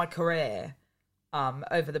 I think in my career,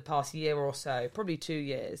 over the past year or so, probably 2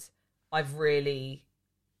 years, I've really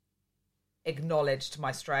acknowledged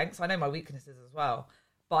my strengths. I know my weaknesses as well,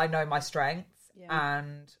 but I know my strengths,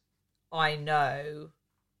 and I know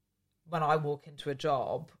when I walk into a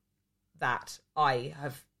job that I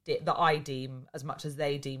deem as much as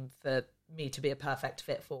they deem for me to be a perfect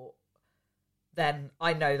fit for, then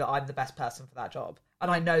I know that I'm the best person for that job. And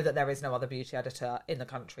I know that there is no other beauty editor in the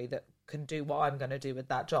country that can do what I'm going to do with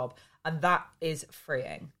that job. And that is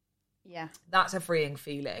freeing. Yeah. That's a freeing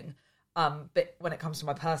feeling. But when it comes to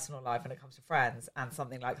my personal life, when it comes to friends, and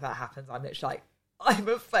something like that happens, I'm literally like, I'm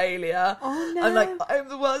a failure. Oh, no. I'm like, I'm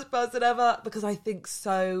the worst person ever, because I think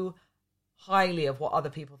so highly of what other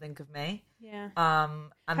people think of me. Yeah.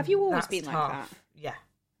 And have you always that's been tough. like that? Yeah.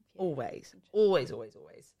 Always. Always.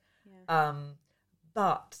 Yeah.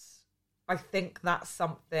 But I think that's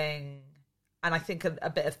something, and I think a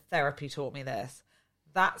bit of therapy taught me this.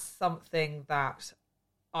 That's something that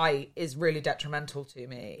is really detrimental to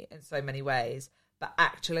me in so many ways. But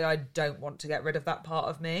actually, I don't want to get rid of that part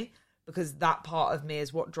of me, because that part of me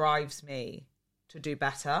is what drives me to do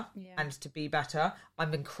better and to be better.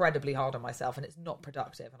 I'm incredibly hard on myself, and it's not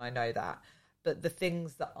productive, and I know that. But the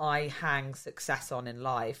things that I hang success on in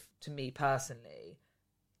life, to me personally,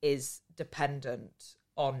 is dependent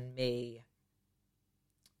on me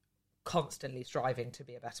constantly striving to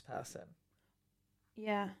be a better person.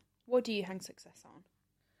 Yeah. What do you hang success on?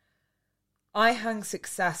 I hang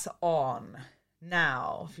success on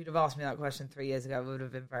now. If you'd have asked me that question 3 years ago, it would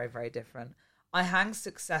have been very, very different. I hang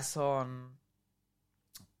success on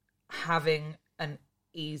having an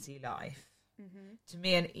easy life. Mm-hmm. To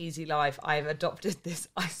me, an easy life, I've adopted this.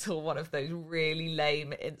 I saw one of those really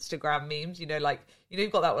lame Instagram memes. You know, like,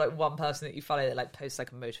 you've got that like one person that you follow that like posts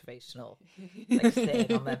like a motivational like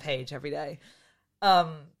thing on their page every day.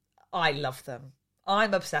 I love them.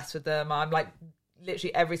 I'm obsessed with them. I'm like,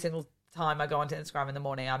 literally every single time I go onto Instagram in the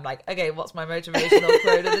morning, I'm like, okay, what's my motivational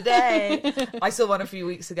quote of the day? I saw one a few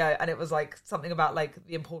weeks ago, and it was like something about like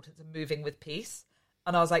the importance of moving with peace,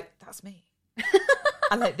 and I was like, that's me.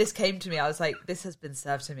 And like this came to me, I was like, this has been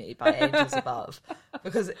served to me by angels above,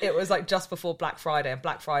 because it was like just before Black Friday, and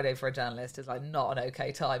Black Friday for a journalist is like not an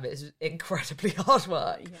okay time. It's incredibly hard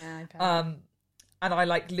work. Yeah, I bet. And I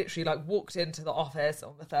like literally like walked into the office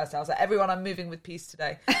on the Thursday. I was like, everyone, I'm moving with peace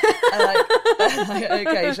today. And like,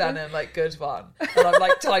 okay, Shannon, like good one. And I'm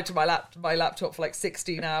like tied to my laptop for like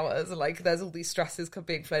 16 hours. And like there's all these stresses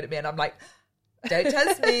being flown at me. And I'm like, don't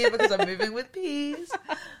test me because I'm moving with peace.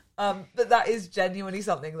 But that is genuinely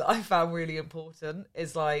something that I found really important,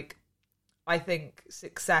 is like, I think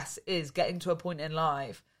success is getting to a point in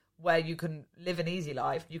life where you can live an easy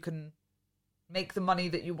life. You can make the money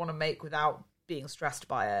that you want to make without being stressed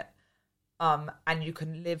by it, and you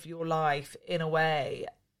can live your life in a way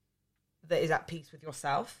that is at peace with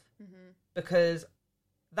yourself, because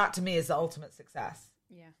that to me is the ultimate success.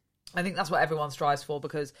 Yeah, I think that's what everyone strives for,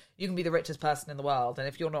 because you can be the richest person in the world, and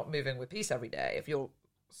if you're not moving with peace every day, if you're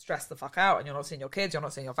stressed the fuck out and you're not seeing your kids, you're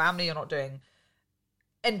not seeing your family, you're not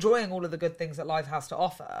enjoying all of the good things that life has to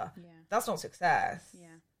offer, that's not success.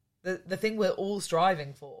 The thing we're all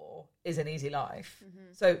striving for is an easy life.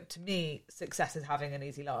 So to me, success is having an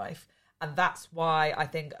easy life. And that's why I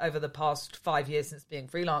think over the past 5 years since being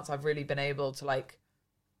freelance, I've really been able to like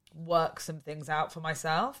work some things out for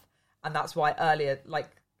myself. And that's why earlier,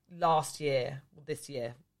 like last year, this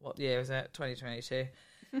year, what year is it? 2022.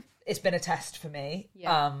 It's been a test for me.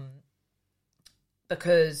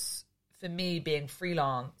 Because for me, being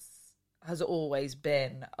freelance has always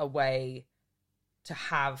been a way to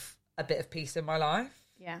have a bit of peace in my life.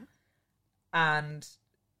 Yeah. And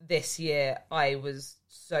this year I was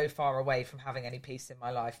so far away from having any peace in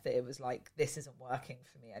my life that it was like, this isn't working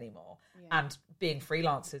for me anymore. And being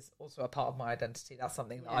freelance is also a part of my identity. That's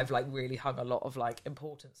something that I've like really hung a lot of like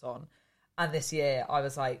importance on. And this year I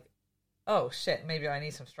was like, oh shit, maybe I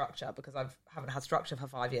need some structure, because I haven't had structure for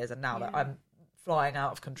 5 years, and now that I'm flying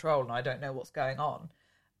out of control and I don't know what's going on.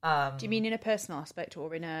 Do you mean in a personal aspect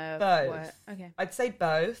or in a both? Work? Okay, I'd say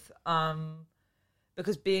both.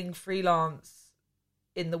 Because being freelance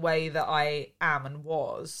in the way that I am and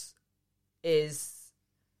was is,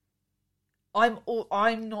 I'm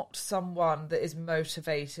not someone that is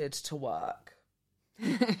motivated to work.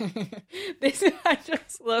 I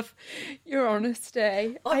just love your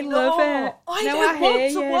honesty. I love it. I don't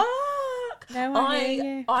want to work. No, I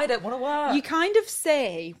hear you. I don't want to work. You kind of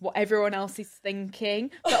say what everyone else is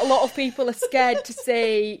thinking, but a lot of people are scared to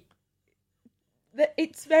say that.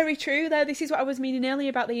 It's very true, though. This is what I was meaning earlier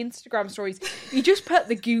about the Instagram stories. You just put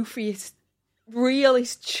the goofiest,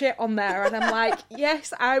 realist shit on there, and I'm like,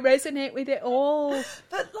 yes, I resonate with it all.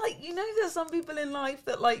 But, like, you know, there's some people in life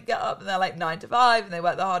that, like, get up and they're, like, 9 to 5, and they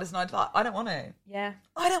work the hardest 9 to 5. I don't want to. Yeah.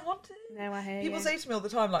 I don't want to. No, I hear People you. say to me all the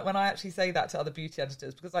time, like, when I actually say that to other beauty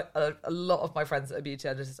editors, because, like, a lot of my friends that are beauty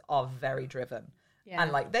editors are very driven. Yeah.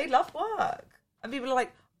 And, like, they love work. And people are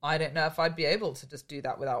like, I don't know if I'd be able to just do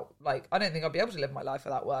that without, like, I don't think I'd be able to live my life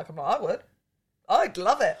without work. I'm like, I would. I'd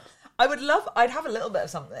love it. I'd have a little bit of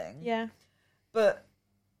something. Yeah. But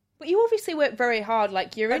you obviously work very hard.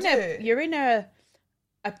 Like you're in a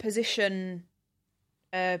position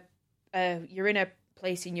you're in a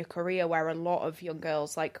place in your career where a lot of young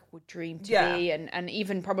girls like would dream to be, and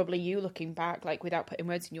even probably you looking back, like without putting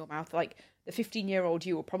words in your mouth, like the 15-year-old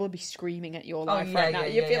you will probably be screaming at your life right now.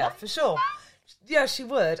 You'd be like, for sure. Yeah, she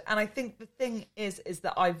would. And I think the thing is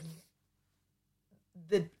that I've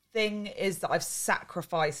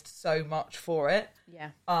sacrificed so much for it. Yeah.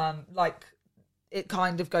 Like it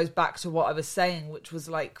kind of goes back to what I was saying, which was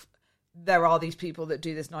like, there are these people that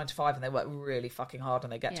do this 9 to 5 and they work really fucking hard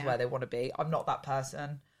and they get to where they want to be. I'm not that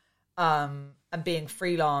person. And being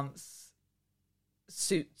freelance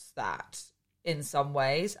suits that in some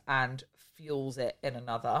ways and fuels it in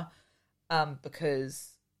another. Because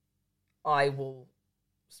I will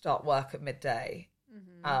start work at midday,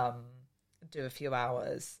 do a few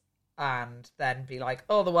hours, and then be like,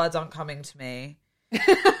 oh, the words aren't coming to me.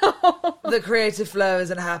 The creative flow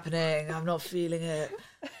isn't happening. I'm not feeling it.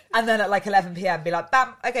 And then at like 11 p.m. be like,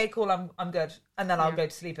 bam, okay, cool, I'm good. And then I'll go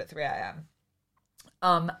to sleep at 3 a.m.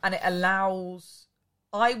 And it allows,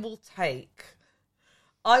 I will take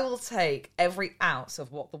every ounce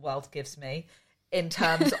of what the world gives me in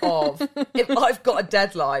terms of, if I've got a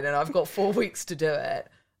deadline and I've got 4 weeks to do it,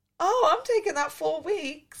 I'm taking that 4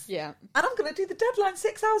 weeks. Yeah. And I'm going to do the deadline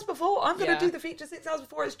 6 hours before. I'm going to do the feature 6 hours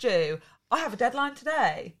before it's due. I have a deadline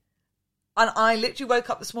today. And I literally woke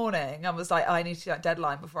up this morning and was like, I need to do that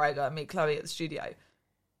deadline before I go and meet Chloe at the studio.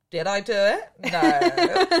 Did I do it?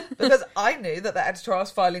 No. Because I knew that the editor I was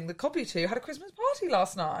filing the copy to had a Christmas party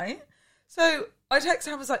last night. So I texted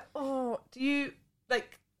her and was like, oh, do you,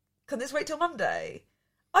 like, can this wait till Monday?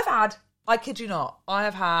 I kid you not, I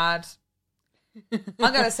have had,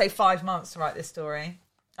 I'm going to say 5 months to write this story.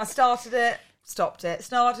 I started it, stopped it,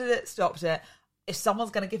 started it, stopped it. If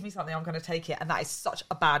someone's going to give me something, I'm going to take it. And that is such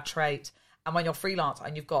a bad trait. And when you're freelance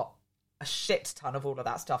and you've got a shit ton of all of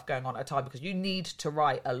that stuff going on at a time, because you need to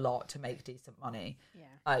write a lot to make decent money.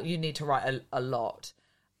 Yeah. You need to write a lot.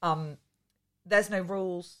 There's no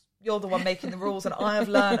rules. You're the one making the rules. And I have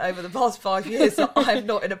learned over the past 5 years that I'm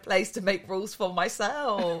not in a place to make rules for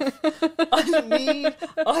myself.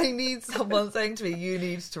 I need someone saying to me, you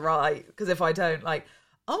need to write. Because if I don't, like,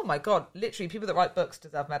 oh my God, literally people that write books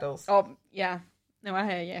deserve medals. Oh, yeah. No, I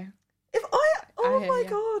hear you.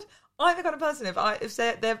 God. I'm the kind of person, if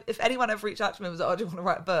anyone ever reached out to me and was like, oh, do you want to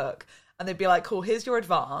write a book? And they'd be like, cool, here's your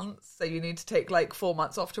advance. So you need to take like 4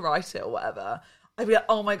 months off to write it or whatever. I'd be like,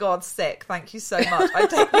 oh my God, sick. Thank you so much. I'd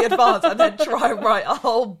take the advance and then try and write a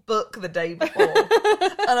whole book the day before.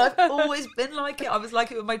 And I've always been like it. I was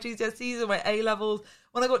like it with my GCSEs and my A-levels.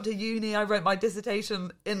 When I got to uni, I wrote my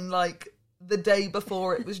dissertation in like the day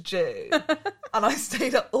before it was due. And I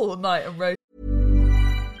stayed up all night and wrote.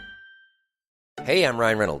 Hey, I'm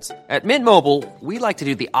Ryan Reynolds. At Mint Mobile, we like to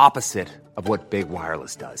do the opposite of what Big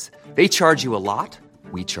Wireless does. They charge you a lot,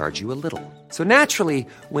 we charge you a little. So naturally,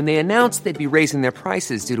 when they announced they'd be raising their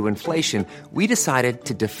prices due to inflation, we decided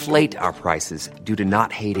to deflate our prices due to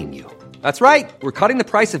not hating you. That's right. We're cutting the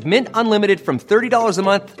price of Mint Unlimited from $30 a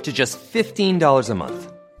month to just $15 a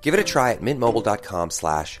month. Give it a try at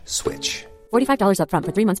mintmobile.com/switch. $45 up front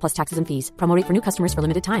for 3 months plus taxes and fees. Promo rate for new customers for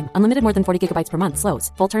limited time. Unlimited more than 40 gigabytes per month.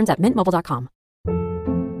 Slows full terms at mintmobile.com.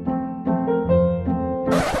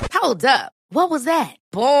 Hold up. What was that?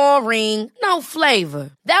 Boring. No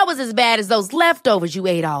flavor. That was as bad as those leftovers you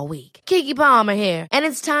ate all week. Keke Palmer here. And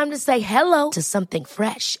it's time to say hello to something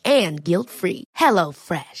fresh and guilt-free. Hello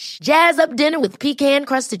Fresh. Jazz up dinner with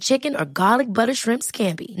pecan-crusted chicken or garlic butter shrimp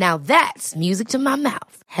scampi. Now that's music to my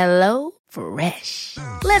mouth. Hello Fresh.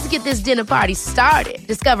 Let's get this dinner party started.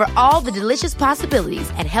 Discover all the delicious possibilities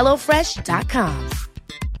at HelloFresh.com.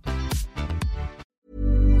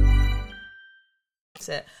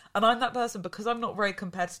 It. And I'm that person because I'm not very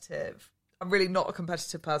competitive. I'm really not a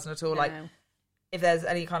competitive person at all. No. Like, if there's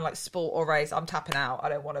any kind of like sport or race, I'm tapping out. I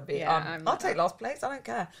don't want to be. I'll take last place. I don't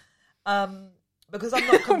care. Because I'm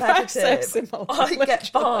not competitive. I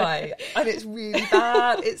get by, and it's really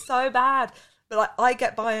bad. It's so bad. But like, I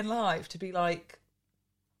get by in life to be like,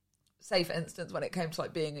 say for instance, when it came to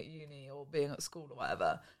like being at uni or being at school or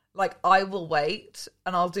whatever, like I will wait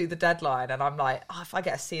and I'll do the deadline, and I'm like, oh, if I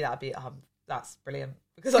get a C, that'd be that's brilliant,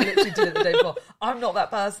 because I literally did it the day before. I'm not that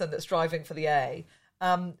person that's striving for the A.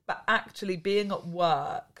 But actually being at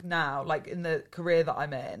work now, like in the career that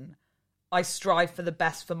I'm in, I strive for the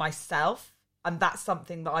best for myself. And that's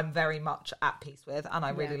something that I'm very much at peace with. And I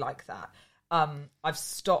really like that. I've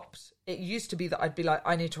stopped. It used to be that I'd be like,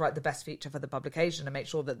 I need to write the best feature for the publication and make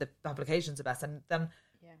sure that the publication's the best. And then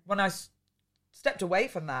when I stepped away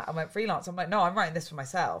from that and went freelance, I'm like, no, I'm writing this for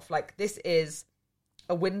myself. Like, this is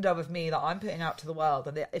a window of me that I'm putting out to the world,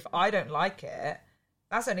 and if I don't like it,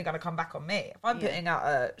 that's only going to come back on me. If I'm putting out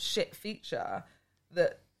a shit feature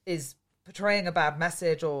that is portraying a bad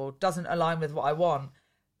message or doesn't align with what I want,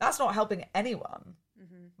 that's not helping anyone.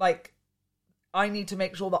 Like, I need to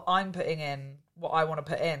make sure that I'm putting in what I want to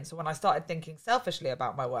put in. So when I started thinking selfishly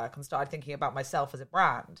about my work and started thinking about myself as a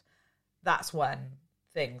brand, that's when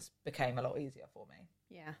things became a lot easier for me.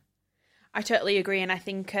 Yeah, I totally agree. And I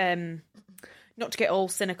think, not to get all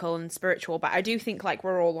cynical and spiritual, but I do think like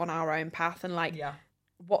we're all on our own path, and like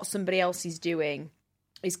what somebody else is doing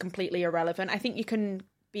is completely irrelevant. I think you can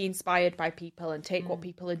be inspired by people and take what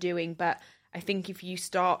people are doing, but I think if you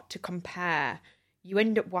start to compare, you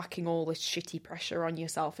end up whacking all this shitty pressure on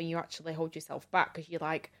yourself, and you actually hold yourself back because you're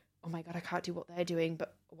like, oh my God, I can't do what they're doing.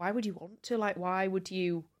 But why would you want to? Like, why would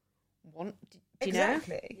you want to? Do you know?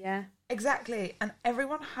 Yeah. Exactly. And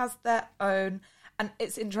everyone has their own... And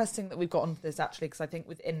it's interesting that we've got onto this, actually, because I think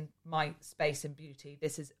within my space in beauty,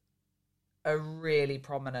 this is a really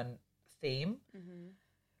prominent theme.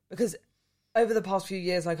 Because over the past few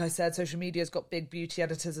years, like I said, social media's got big beauty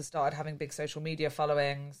editors have started having big social media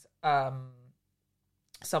followings.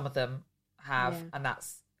 Some of them have, and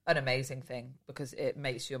that's an amazing thing because it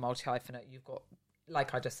makes you a multi-hyphenate. You've got,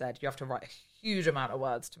 like I just said, you have to write a huge amount of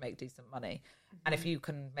words to make decent money. And if you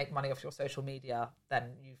can make money off your social media, then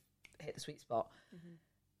you've hit the sweet spot.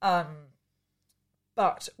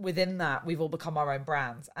 But within that, we've all become our own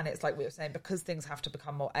brands. And it's like we were saying, because things have to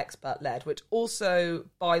become more expert-led, which also,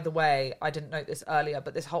 by the way, I didn't note this earlier,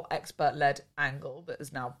 but this whole expert-led angle that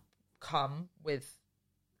has now come with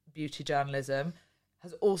beauty journalism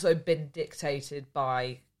has also been dictated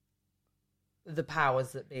by the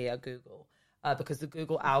powers that be at Google, because the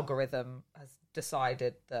Google algorithm has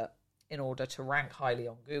decided that in order to rank highly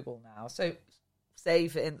on Google now, so say,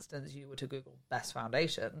 for instance, you were to Google best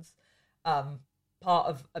foundations, part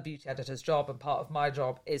of a beauty editor's job and part of my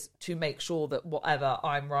job is to make sure that whatever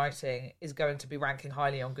I'm writing is going to be ranking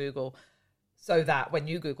highly on Google, so that when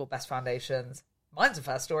you Google best foundations, mine's the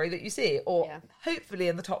first story that you see, or hopefully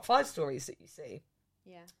in the top 5 stories that you see.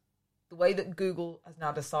 Yeah. The way that Google has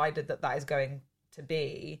now decided that that is going to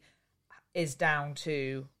be is down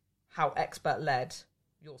to how expert-led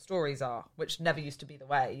your stories are, which never used to be the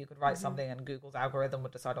way. You could write something and Google's algorithm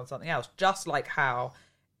would decide on something else, just like how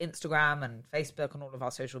Instagram and Facebook and all of our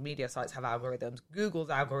social media sites have algorithms. Google's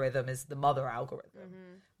algorithm is the mother algorithm.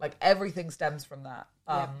 Like, everything stems from that.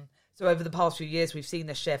 So over the past few years, we've seen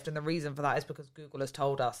this shift, and the reason for that is because Google has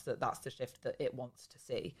told us that that's the shift that it wants to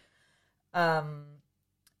see.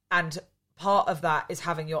 And part of that is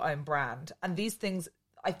having your own brand. And these things,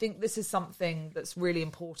 I think this is something that's really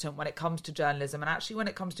important when it comes to journalism and actually when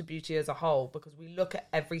it comes to beauty as a whole, because we look at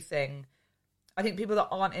everything. I think people that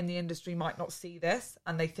aren't in the industry might not see this,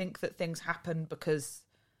 and they think that things happen because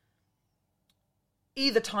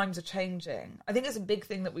either times are changing. I think it's a big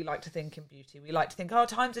thing that we like to think in beauty. We like to think, oh,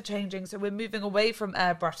 times are changing, so we're moving away from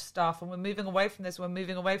airbrush stuff, and we're moving away from this, we're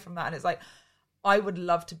moving away from that. And it's like, I would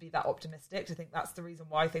love to be that optimistic, to think that's the reason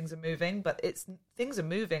why things are moving, but things are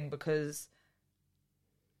moving because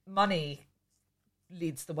money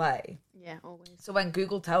leads the way. Yeah, always. So when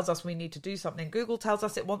Google tells us we need to do something, Google tells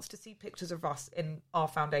us it wants to see pictures of us in our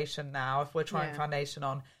foundation now, if we're trying foundation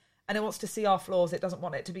on, and it wants to see our flaws. It doesn't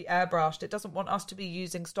want it to be airbrushed. It doesn't want us to be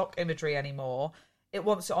using stock imagery anymore. It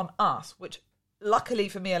wants it on us, which luckily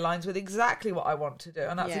for me aligns with exactly what I want to do,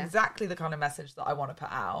 and that's exactly the kind of message that I want to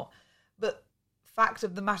put out. But fact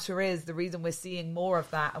of the matter is, the reason we're seeing more of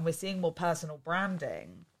that, and we're seeing more personal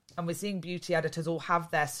branding, and we're seeing beauty editors all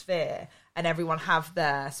have their sphere and everyone have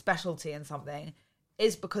their specialty in something,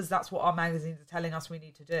 is because that's what our magazines are telling us we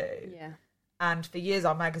need to do. Yeah. And for years,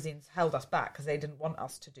 our magazines held us back because they didn't want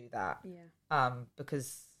us to do that. Yeah.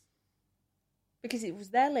 Because it was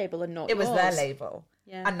their label and not it yours. was their label.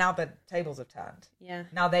 Yeah. And now the tables have turned. Yeah.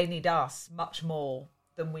 Now they need us much more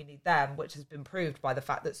than we need them, which has been proved by the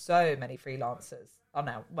fact that so many freelancers are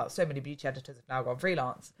now, well, so many beauty editors have now gone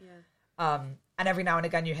freelance. Yeah. And every now and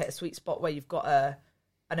again you hit a sweet spot where you've got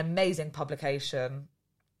an amazing publication.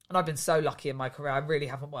 And I've been so lucky in my career. I really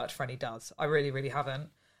haven't worked for any duds. I really, really haven't.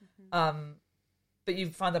 But you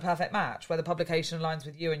find the perfect match where the publication aligns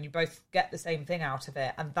with you and you both get the same thing out of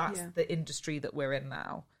it. And that's the industry that we're in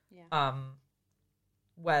now. Yeah.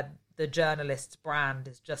 Where the journalist's brand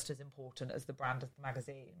is just as important as the brand of the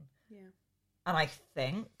magazine. Yeah. And I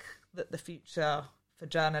think that the future for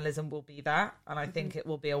journalism will be that. And I think it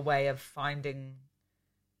will be a way of finding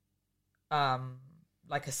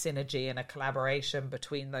like a synergy and a collaboration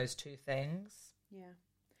between those two things. Yeah.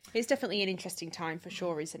 It's definitely an interesting time for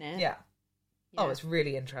sure, isn't it? Yeah. Oh, it's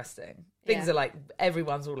really interesting. Things are like,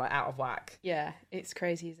 everyone's all like out of whack. Yeah, it's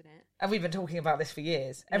crazy, isn't it? And we've been talking about this for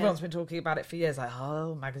years. Everyone's been talking about it for years. Like,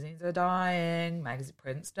 oh, magazines are dying, magazine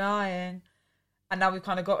print's dying. And now we've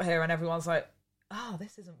kind of got here and everyone's like, oh,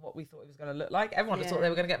 this isn't what we thought it was going to look like. Everyone just thought they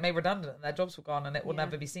were going to get made redundant and their jobs were gone and it will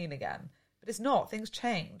never be seen again. But it's not. Things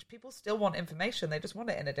change. People still want information. They just want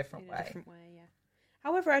it in a different way.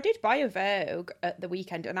 However, I did buy a Vogue at the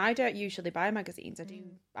weekend, and I don't usually buy magazines.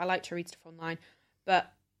 I like to read stuff online,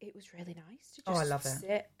 but it was really nice to just I love sit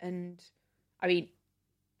it. and, I mean,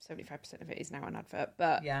 75% of it is now an advert,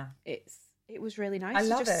 but it was really nice to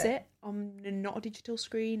just sit on not a digital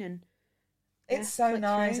screen and it's so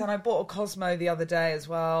nice. through. And I bought a Cosmo the other day as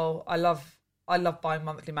well. I love buying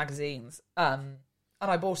monthly magazines. And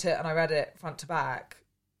I bought it and I read it front to back.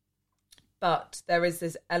 But there is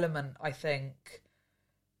this element, I think,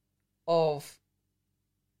 of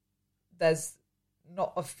there's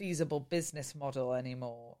not a feasible business model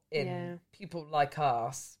anymore in people like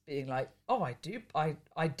us being like, oh, I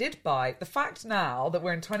did buy. The fact now that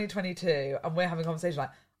we're in 2022 and we're having a conversation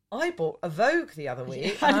like, I bought a Vogue the other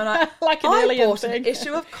week. And I'm like an alien bought thing. An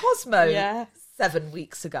issue of Cosmo 7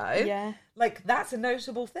 weeks ago. Yeah. Like, that's a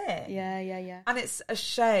notable thing. Yeah. And it's a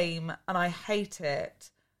shame and I hate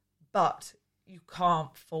it, but you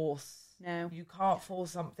can't force. No. You can't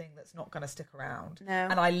force something that's not going to stick around. No.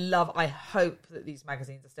 And I hope that these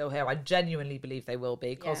magazines are still here. I genuinely believe they will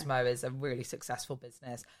be. Cosmo is a really successful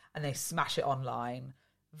business and they smash it online.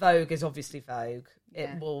 Vogue is obviously Vogue.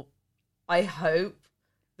 I hope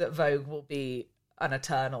that Vogue will be an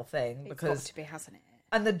eternal thing because it's got to be, hasn't it?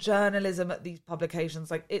 And the journalism at these publications,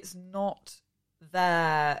 like, it's not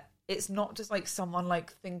there. It's not just like someone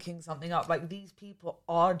like thinking something up. Like, these people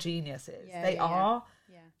are geniuses. They are.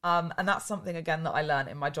 Yeah. And that's something again that I learned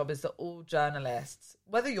in my job is that all journalists,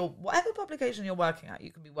 whatever publication you're working at,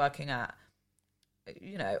 you can be working at,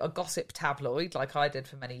 you know, a gossip tabloid like I did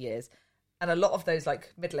for many years. And a lot of those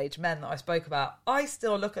like middle-aged men that I spoke about, I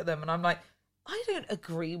still look at them and I'm like, I don't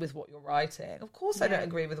agree with what you're writing. Of course I don't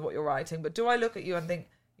agree with what you're writing, but do I look at you and think,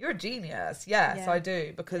 you're a genius? Yes, I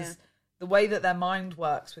do, because the way that their mind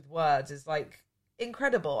works with words is like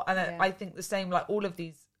incredible. And I think the same, like all of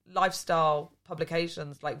these lifestyle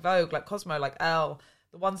publications like Vogue, like Cosmo, like Elle,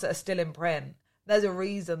 the ones that are still in print, there's a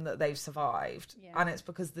reason that they've survived. And it's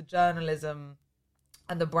because the journalism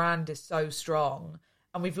and the brand is so strong.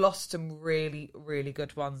 And we've lost some really, really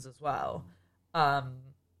good ones as well.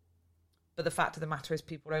 But the fact of the matter is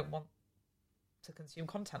people don't want to consume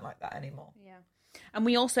content like that anymore. Yeah. And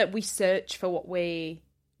we search for what we're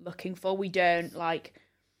looking for. We don't like...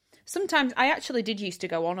 Sometimes I actually did used to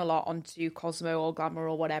go on a lot onto Cosmo or Glamour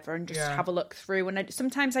or whatever and just have a look through. And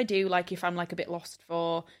sometimes I do, like if I'm like a bit lost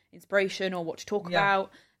for inspiration or what to talk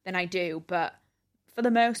about, then I do. But for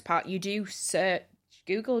the most part, you do search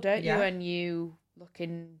Google, don't you? And you look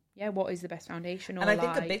in, what is the best foundation? Or and I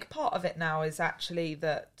think a big part of it now is actually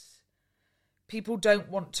that people don't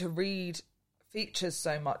want to read features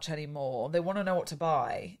so much anymore. They want to know what to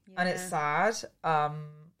buy. And it's sad.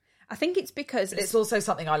 I think it's because... It's also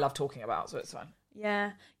something I love talking about, so it's fine.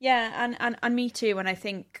 Yeah, and me too. And I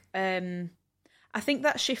think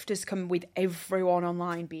that shift has come with everyone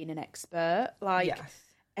online being an expert. Like,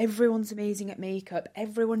 everyone's amazing at makeup.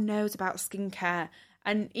 Everyone knows about skincare.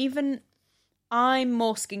 And even I'm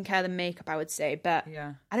more skincare than makeup, I would say. But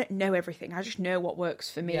I don't know everything. I just know what works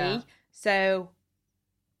for me. Yeah. So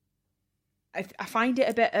I find it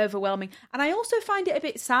a bit overwhelming. And I also find it a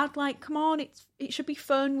bit sad. Like, come on, it should be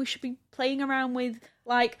fun. We should be playing around with,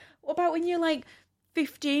 like, what about when you're, like,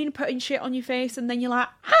 15, putting shit on your face, and then you're like,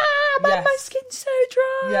 my skin's so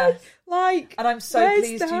dry. Yes. Like, and I'm so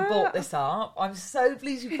pleased you brought this up. I'm so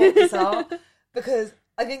pleased you brought this up. Because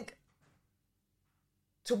I think,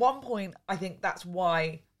 to one point, I think that's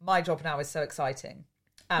why my job now is so exciting.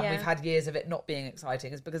 And we've had years of it not being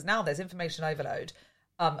exciting, is because now there's information overload.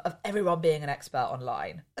 Of everyone being an expert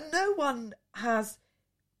online. And no one has,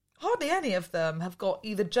 hardly any of them have got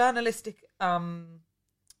either journalistic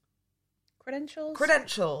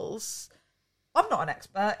credentials. I'm not an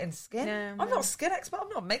expert in skin. I'm not a skin expert. I'm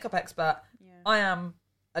not a makeup expert. Yeah. I am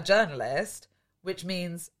a journalist, which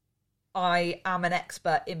means I am an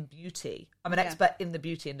expert in beauty. I'm an expert in the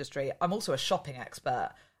beauty industry. I'm also a shopping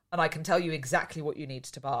expert. And I can tell you exactly what you need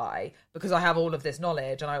to buy because I have all of this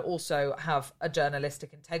knowledge, and I also have a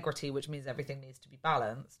journalistic integrity, which means everything needs to be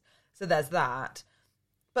balanced. So there's that.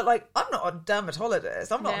 But, like, I'm not a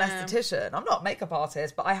dermatologist. I'm not an esthetician. I'm not a makeup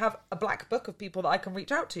artist. But I have a black book of people that I can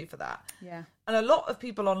reach out to for that. Yeah. And a lot of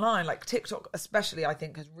people online, like TikTok especially, I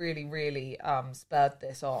think has really, really spurred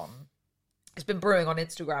this on. It's been brewing on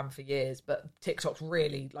Instagram for years, but TikTok's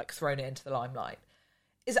really, like, thrown it into the limelight.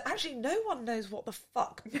 Is actually no one knows what the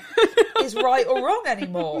fuck is right or wrong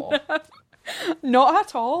anymore. Not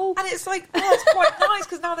at all. And it's like, oh, it's quite nice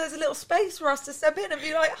because now there's a little space for us to step in and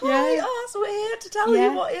be like, hi, us, we're here to tell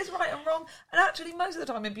you what is right and wrong. And actually, most of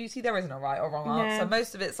the time in beauty, there isn't a right or wrong answer.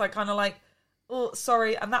 Most of it's like kind of like, oh,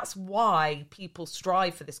 sorry. And that's why people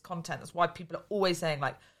strive for this content. That's why people are always saying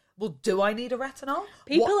like, well, do I need a retinol?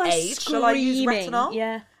 People what are age shall I use retinol?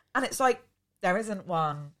 Yeah. And it's like, there isn't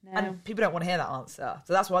one. No. And people don't want to hear that answer.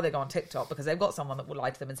 So that's why they go on TikTok, because they've got someone that will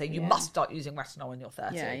lie to them and say, you must start using retinol when you're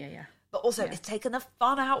 30. Yeah. But also, it's taken the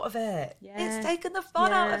fun out of it. Yeah. It's taken the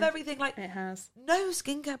fun out of everything. Like, it has. No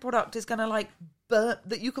skincare product is going to, like,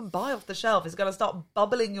 that you can buy off the shelf is going to start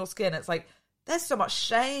bubbling your skin. It's like, there's so much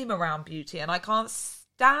shame around beauty, and I can't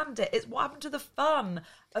stand it. It's what happened to the fun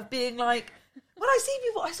of being like, when I see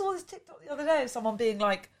people, I saw this TikTok the other day of someone being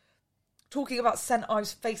like, talking about St.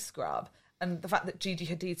 Ives face scrub and the fact that Gigi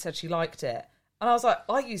Hadid said she liked it. And I was like,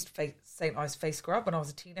 I used St. Ives face scrub when I was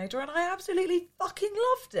a teenager and I absolutely fucking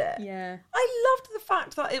loved it. Yeah. I loved the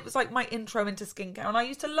fact that it was like my intro into skincare, and I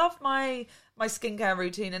used to love my skincare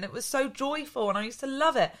routine, and it was so joyful and I used to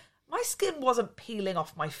love it. My skin wasn't peeling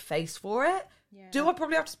off my face for it. Yeah. Do I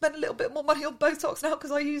probably have to spend a little bit more money on Botox now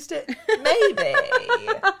because I used it? Maybe.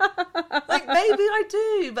 Like, maybe I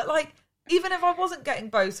do. But, like, even if I wasn't getting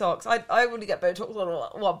Botox, I only get Botox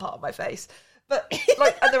on one part of my face. But,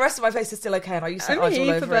 like, and the rest of my face is still okay, and I use St. Ives all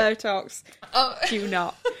over it. Botox. Do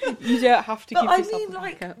not. You don't have to give yourself I mean,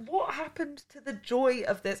 like, what happened to the joy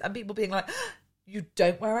of this? And people being like, you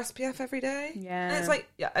don't wear SPF every day? Yeah. And it's like,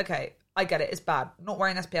 yeah, okay, I get it. It's bad. Not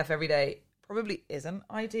wearing SPF every day probably isn't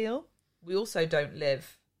ideal. We also don't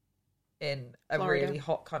live in a Florida. Really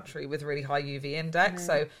hot country with really high UV index.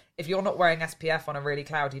 So if you're not wearing SPF on a really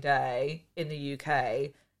cloudy day in the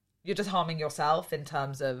UK, you're just harming yourself in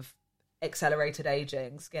terms of accelerated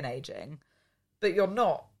aging, skin aging. But you're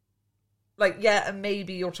not. Like, yeah, and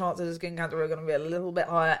maybe your chances of skin cancer are going to be a little bit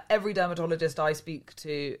higher. Every dermatologist I speak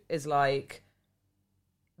to is like,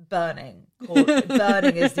 burning.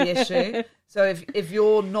 Burning is the issue. So if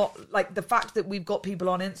you're not, like, the fact that we've got people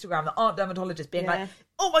on Instagram that aren't dermatologists being like,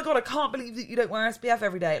 oh my God, I can't believe that you don't wear SPF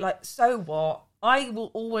every day. Like, so what? I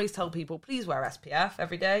will always tell people, please wear SPF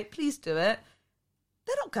every day. Please do it.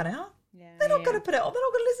 They're not gonna. They're not gonna put it on. They're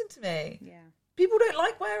not gonna listen to me. Yeah. People don't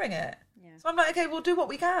like wearing it. Yeah. So I'm like, okay, we'll do what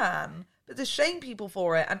we can. But to shame people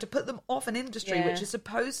for it and to put them off an industry which is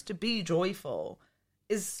supposed to be joyful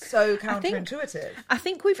is so counterintuitive. I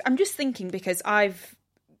think I'm just thinking, because I've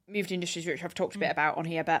moved industries, which I've talked a bit about on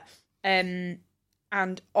here, but and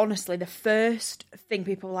honestly, the first thing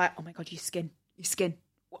people are like, oh my God, your skin.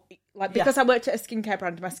 Like, because I worked at a skincare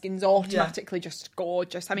brand, my skin's automatically just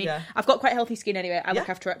gorgeous. I mean, I've got quite healthy skin anyway. I look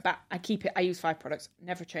after it, but I keep it. I use 5 products,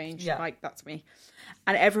 never change. Like, that's me.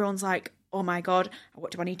 And everyone's like, oh my God,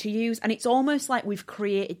 what do I need to use? And it's almost like we've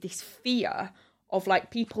created this fear of, like,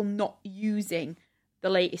 people not using the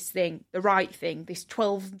latest thing, the right thing, this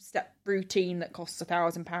 12-step routine that costs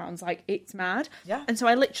 £1,000. Like, it's mad. Yeah. And so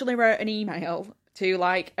I literally wrote an email to,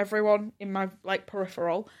 like, everyone in my, like,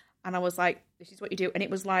 peripheral, and I was like, this is what you do. And it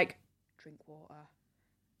was like, drink water,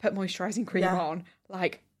 put moisturising cream on,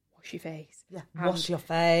 like, wash your face. Yeah, wash your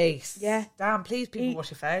face. Yeah. Damn, please, people,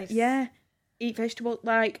 wash your face. Yeah. Eat vegetables,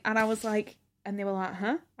 like, and I was like, and they were like,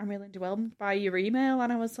 huh? I'm really underwhelmed by your email.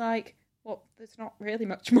 And I was like, well, there's not really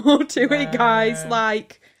much more to it, guys.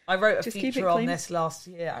 Like, I wrote a feature on this last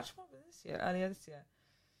year. Actually, what was this year? Earlier this year.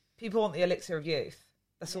 People want the elixir of youth.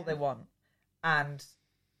 That's all they want. And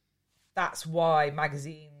that's why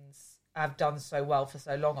magazines have done so well for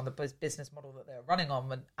so long on the business model that they're running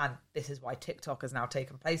on. And this is why TikTok has now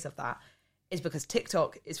taken place of that, is because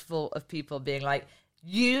TikTok is full of people being like,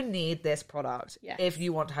 you need this product if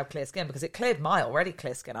you want to have clear skin, because it cleared my already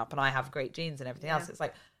clear skin up and I have great genes and everything else. It's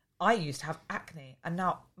like, I used to have acne and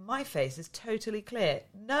now my face is totally clear.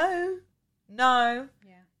 No. Yeah.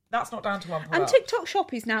 That's not down to one product. And TikTok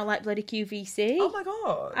Shop is now like bloody QVC. Oh my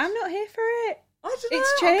God. I'm not here for it. I don't know.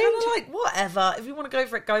 It's changed. I'm kind of like, whatever. If you want to go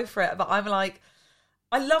for it, go for it. But I'm like,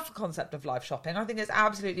 I love the concept of live shopping. I think it's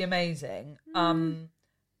absolutely amazing.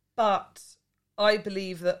 But I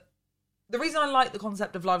believe that the reason I like the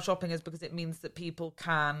concept of live shopping is because it means that people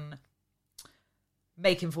can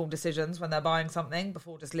make informed decisions when they're buying something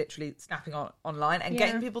before just literally snapping online. And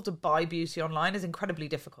getting people to buy beauty online is incredibly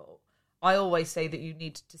difficult. I always say that you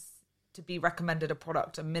need to be recommended a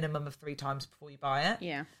product a minimum of 3 times before you buy it.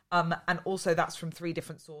 Yeah. And also that's from 3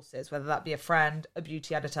 different sources, whether that be a friend, a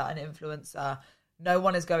beauty editor, an influencer. No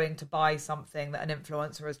one is going to buy something that an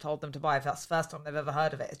influencer has told them to buy if that's the first time they've ever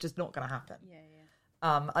heard of it. It's just not going to happen.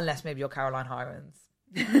 Unless maybe you're Caroline Hirons.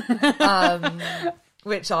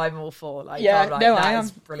 Which I'm all for. Like, I am.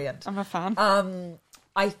 Brilliant. I'm a fan.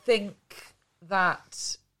 I think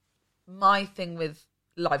that my thing with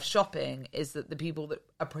live shopping is that the people that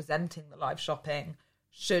are presenting the live shopping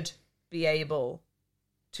should be able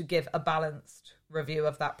to give a balanced review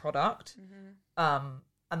of that product.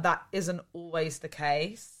 And that isn't always the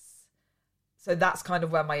case. So that's kind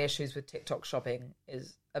of where my issues with TikTok shopping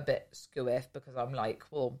is a bit skewiff, because I'm like,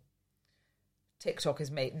 well, TikTok is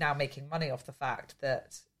now making money off the fact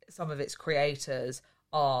that some of its creators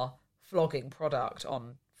are flogging product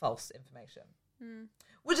on false information,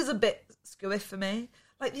 which is a bit skewiff for me.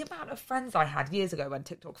 Like the amount of friends I had years ago when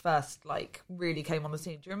TikTok first like really came on the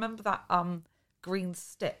scene. Do you remember that green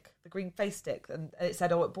stick, the green face stick, and it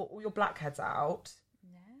said, "Oh, it brought all your blackheads out"?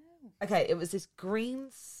 No. Okay, it was this green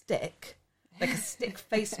stick, like a stick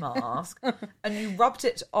face mask, and you rubbed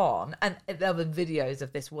it on, and there were videos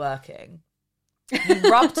of this working. You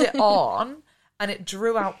rubbed it on, and it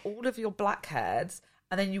drew out all of your blackheads,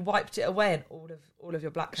 and then you wiped it away, and all of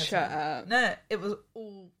your blackheads. Shut up. No, it was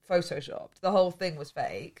all photoshopped. The whole thing was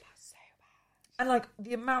fake. That's so bad. And like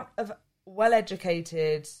the amount of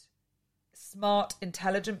well-educated, smart,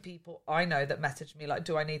 intelligent people I know that message me like,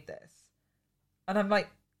 "Do I need this?" And I'm like,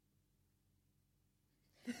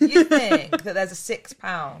 you think that there's a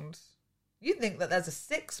 £6? You think that there's a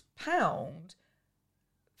 £6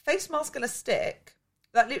 face mask and a stick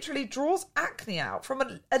that literally draws acne out from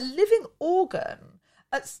a living organ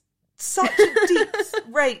at such a deep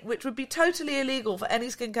rate, which would be totally illegal for any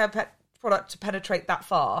skincare product to penetrate that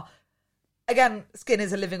far. Again, skin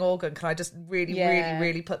is a living organ. Can I just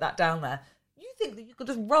really put that down there? You think that you could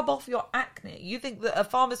just rub off your acne? You think that a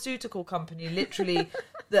pharmaceutical company literally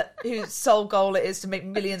whose sole goal it is to make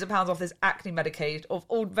millions of pounds off this acne medication, of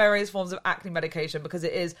all various forms of acne medication, because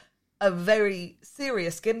it is a very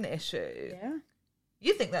serious skin issue. Yeah.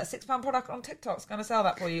 You think that a £6 product on TikTok's going to sell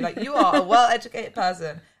that for you? Like, you are a well-educated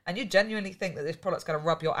person, and you genuinely think that this product's going to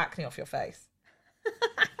rub your acne off your face.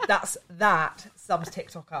 That sums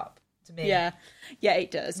TikTok up to me. Yeah, it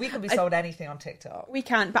does. We can be sold anything on TikTok. We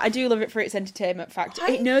can, but I do love it for its entertainment factor.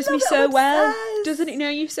 I It knows love me it so well. obsessed. Doesn't it know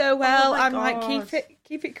you so well? Oh my I'm like, God.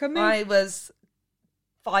 keep it coming. I was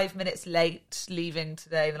 5 minutes late leaving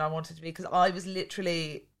today than I wanted to be, because I was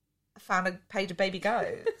literally found a page of baby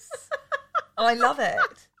goats. I love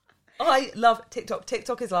it. I love TikTok.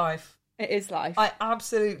 TikTok is life. It is life. I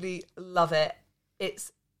absolutely love it.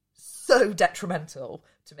 It's so detrimental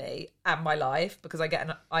to me and my life, because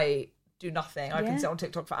I do nothing. I can sit on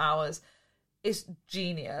TikTok for hours. It's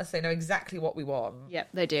genius. They know exactly what we want. Yep,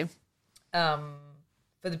 they do.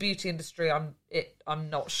 For the beauty industry, I'm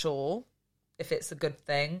not sure if it's a good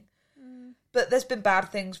thing. But there's been bad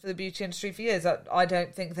things for the beauty industry for years. I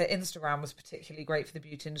don't think that Instagram was particularly great for the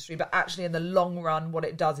beauty industry, but actually in the long run, what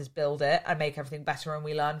it does is build it and make everything better, and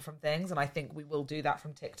we learn from things. And I think we will do that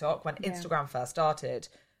from TikTok. When Instagram first started,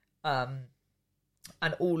 and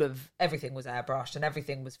everything was airbrushed and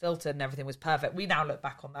everything was filtered and everything was perfect. We now look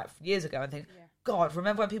back on that years ago and think, God,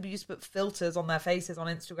 remember when people used to put filters on their faces on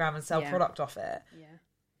Instagram and sell product off it? Yeah.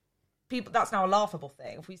 People, that's now a laughable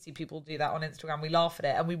thing. If we see people do that on Instagram, we laugh at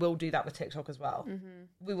it, and we will do that with TikTok as well. Mm-hmm.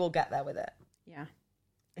 We will get there with it. Yeah.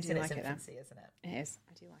 It's in its infancy, isn't it? It is.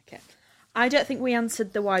 I do like it. I don't think we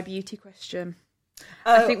answered the why beauty question.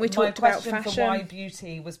 I think we talked about fashion. My question for why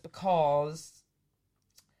beauty was because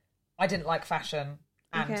I didn't like fashion,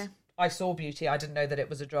 and I saw beauty. I didn't know that it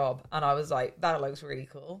was a job, and I was like, that looks really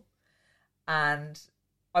cool. And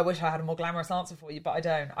I wish I had a more glamorous answer for you, but I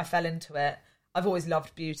don't. I fell into it. I've always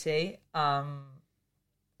loved beauty. I've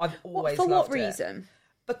always loved it. For what reason?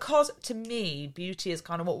 Because to me, beauty is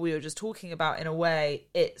kind of what we were just talking about. In a way,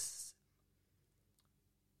 it's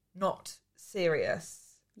not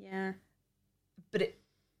serious. Yeah. But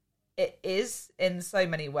it is in so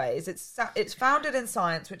many ways. It's founded in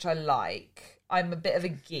science, which I like. I'm a bit of a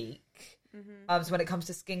geek. Mm-hmm. So when it comes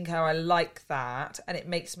to skincare, I like that. And it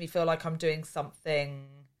makes me feel like I'm doing something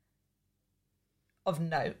of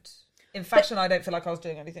note. In fashion, I don't feel like I was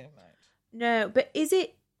doing anything of note. No, but is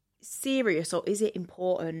it serious or is it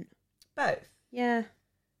important? Both. Yeah.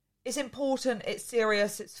 It's important, it's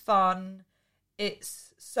serious, it's fun.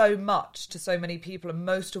 It's so much to so many people, and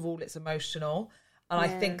most of all, it's emotional. And I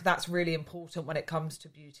think that's really important when it comes to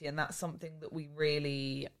beauty, and that's something that we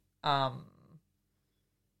really... a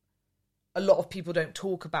lot of people don't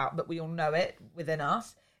talk about, but we all know it within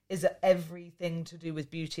us, is that everything to do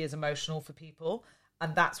with beauty is emotional for people.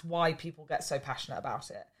 And that's why people get so passionate about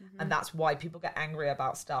it. Mm-hmm. And that's why people get angry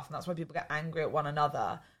about stuff. And that's why people get angry at one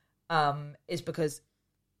another, is because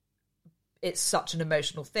it's such an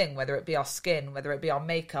emotional thing, whether it be our skin, whether it be our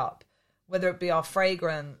makeup, whether it be our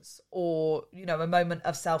fragrance, or, you know, a moment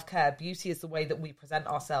of self-care. Beauty is the way that we present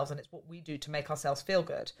ourselves, and it's what we do to make ourselves feel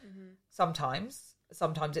good. Mm-hmm. Sometimes,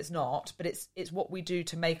 sometimes it's not, but it's what we do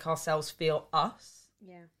to make ourselves feel us.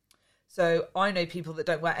 Yeah. So I know people that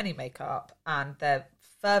don't wear any makeup and they're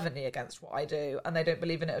fervently against what I do and they don't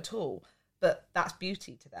believe in it at all. But that's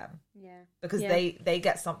beauty to them. Yeah. Because they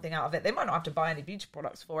get something out of it. They might not have to buy any beauty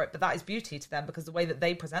products for it, but that is beauty to them because the way that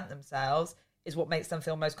they present themselves is what makes them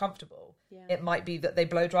feel most comfortable. Yeah. It might be that they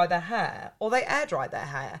blow dry their hair or they air dry their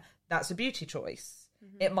hair. That's a beauty choice.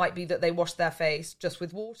 It might be that they wash their face just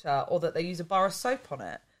with water or that they use a bar of soap on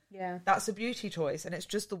it. Yeah. That's a beauty choice. And it's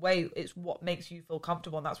just the way, it's what makes you feel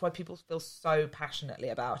comfortable. And that's why people feel so passionately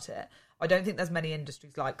about it. I don't think there's many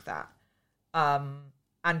industries like that.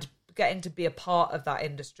 And getting to be a part of that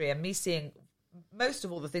industry and me seeing, most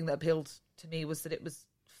of all, the thing that appealed to me was that it was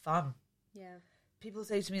fun. Yeah. People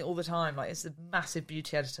say to me all the time, like, it's a massive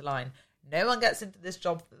beauty editor line. No one gets into this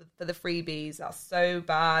job for the freebies. That's so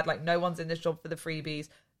bad. Like, no one's in this job for the freebies.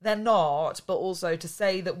 They're not. But also to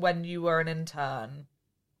say that when you were an intern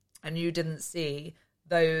and you didn't see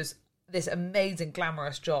this amazing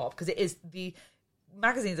glamorous job, because it is, the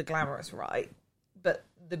magazines are glamorous, right? But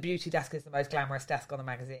the beauty desk is the most glamorous desk on the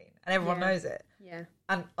magazine. And everyone knows it. Yeah.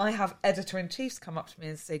 And I have editor-in-chiefs come up to me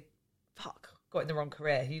and say, fuck, got in the wrong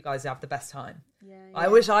career. You guys have the best time. Yeah. I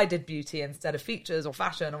wish I did beauty instead of features or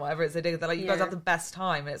fashion or whatever it's they do. They're like, you guys have the best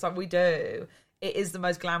time. And it's like, we do. It is the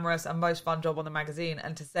most glamorous and most fun job on the magazine.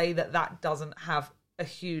 And to say that that doesn't have a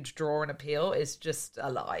huge draw and appeal is just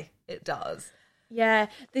a lie. It does. Yeah.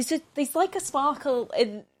 There's like a sparkle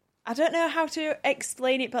in, I don't know how to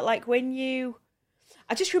explain it, but like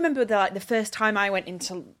I just remember the first time I went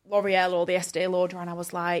into L'Oreal or the Estee Lauder and I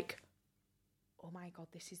was like, oh my God,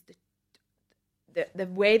 this is the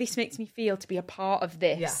way this makes me feel to be a part of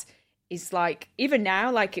this is like, even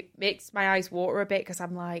now, like it makes my eyes water a bit because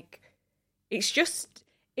I'm like, it's just,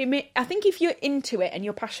 I think if you're into it and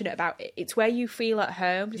you're passionate about it, it's where you feel at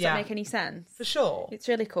home. Does that make any sense? For sure. It's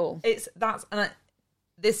really cool. This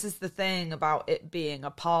is the thing about it being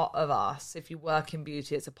a part of us. If you work in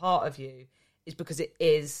beauty, it's a part of you, is because it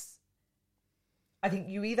is, I think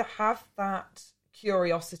you either have that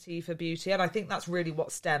curiosity for beauty, and I think that's really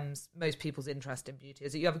what stems most people's interest in beauty,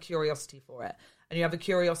 is that you have a curiosity for it and you have a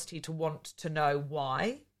curiosity to want to know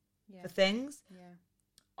why for things.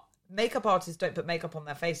 Makeup artists don't put makeup on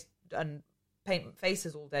their face and paint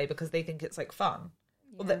faces all day because they think it's like fun.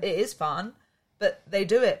 Well, it is fun, but they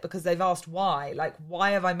do it because they've asked why. Like,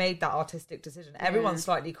 why have I made that artistic decision? Everyone's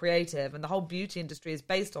slightly creative and the whole beauty industry is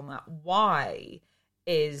based on that. Why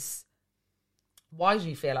do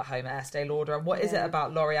you feel at home at Estee Lauder, and what is it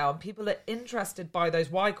about L'Oreal? And people are interested by those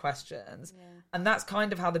why questions, and that's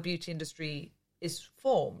kind of how the beauty industry is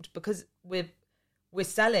formed, because we're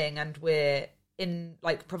selling and we're in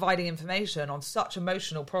like providing information on such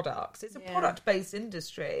emotional products. It's a product-based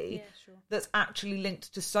industry that's actually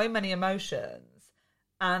linked to so many emotions,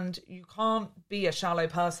 and you can't be a shallow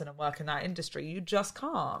person and work in that industry. You just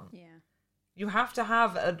can't. You have to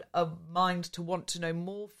have a mind to want to know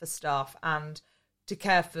more for stuff and to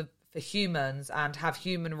care for humans and have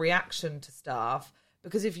human reaction to stuff,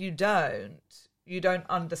 because if you don't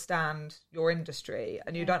understand your industry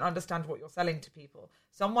and you don't understand what you're selling to people.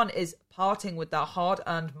 Someone is parting with their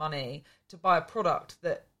hard-earned money to buy a product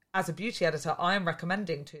that, as a beauty editor, I am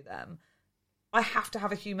recommending to them. I have to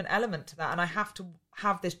have a human element to that, and I have to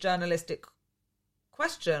have this journalistic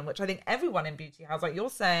question, which I think everyone in beauty has, like you're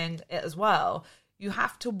saying it as well. You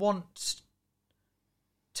have to want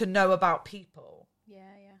to know about people.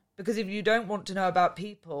 Because if you don't want to know about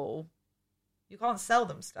people, you can't sell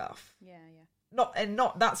them stuff.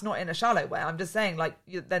 That's not in a shallow way. I'm just saying, like,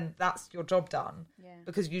 then that's your job done.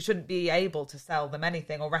 Because you shouldn't be able to sell them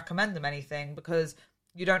anything or recommend them anything because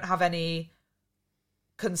you don't have any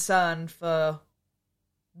concern for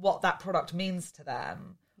what that product means to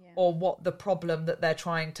them or what the problem that they're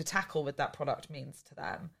trying to tackle with that product means to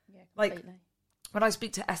them. Like, when I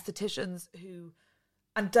speak to estheticians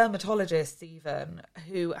and dermatologists even,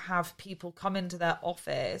 who have people come into their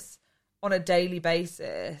office on a daily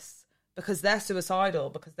basis because they're suicidal,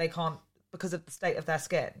 because they can't, because of the state of their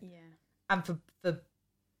skin. And for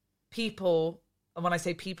people, and when I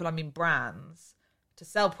say people, I mean brands, to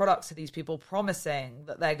sell products to these people promising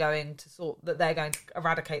that they're going to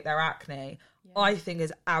eradicate their acne, I think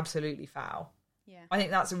is absolutely foul. I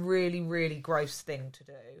think that's a really, really gross thing to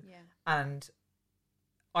do. And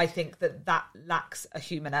I think that lacks a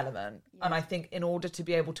human element. And I think in order to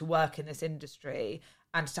be able to work in this industry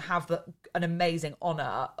and to have an amazing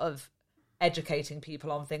honour of educating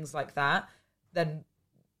people on things like that, then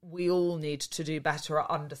we all need to do better at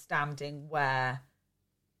understanding what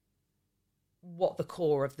the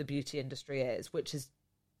core of the beauty industry is, which is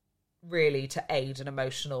really to aid an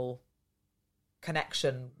emotional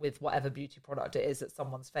connection with whatever beauty product it is that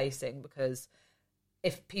someone's facing, because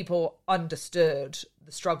if people understood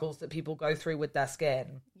the struggles that people go through with their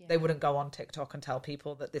skin, they wouldn't go on TikTok and tell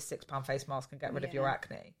people that this £6 face mask can get rid of your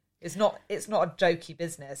acne. It's not a jokey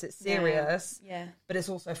business. It's serious, but it's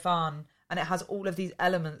also fun, and it has all of these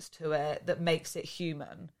elements to it that makes it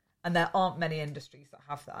human. And there aren't many industries that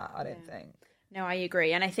have that, I don't think. No, I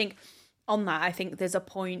agree. And I think on that, I think there's a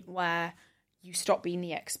point where you stop being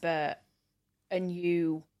the expert and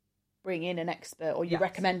you bring in an expert, or you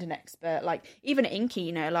recommend an expert. Like, even at Inky,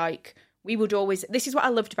 you know, like, we would always... This is what I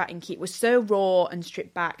loved about Inky. It was so raw and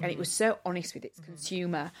stripped back, and it was so honest with its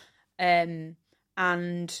consumer. And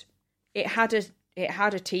it had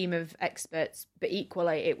a team of experts, but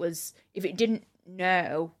equally, it was... If it didn't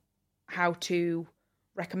know how to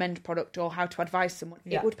recommend product or how to advise someone,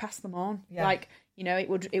 it would pass them on. Like, you know, it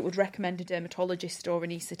would recommend a dermatologist or an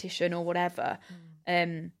esthetician or whatever.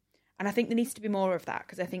 And I think there needs to be more of that,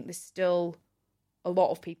 because I think there's still a lot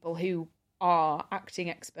of people who are acting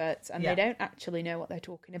experts and they don't actually know what they're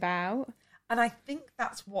talking about. And I think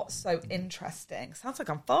that's what's so interesting. Sounds like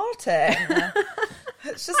I'm farting.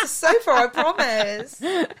 It's just a sofa, I promise.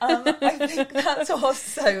 I think that's what's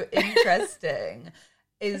so interesting,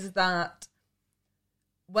 is that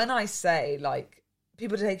when I say, like,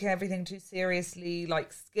 people are taking everything too seriously,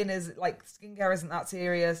 like, skincare isn't that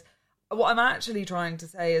serious, what I'm actually trying to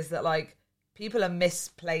say is that, like, people are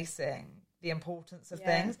misplacing the importance of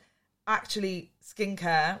things. Actually,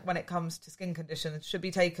 skincare, when it comes to skin conditions, should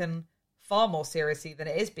be taken far more seriously than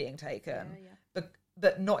it is being taken,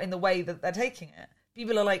 but not in the way that they're taking it.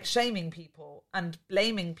 People are, like, shaming people and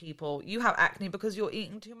blaming people. You have acne because you're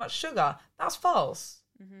eating too much sugar. That's false.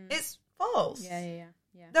 It's false. Yeah.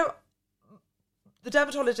 The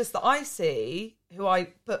dermatologist that I see, who I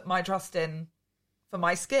put my trust in for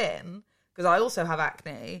my skin, because I also have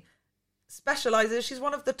acne, specialises. She's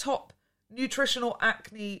one of the top nutritional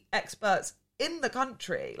acne experts in the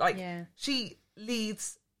country. Like, she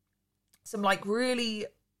leads some, like, really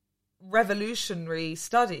revolutionary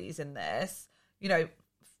studies in this, you know,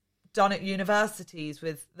 done at universities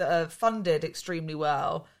with that are funded extremely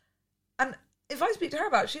well. And if I speak to her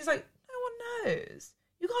about it, she's like, no one knows.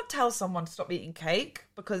 You can't tell someone to stop eating cake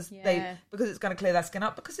because it's going to clear their skin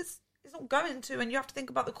up, because it's not going to, and you have to think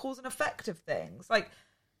about the cause and effect of things. Like,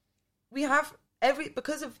 we have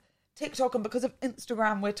because of TikTok and because of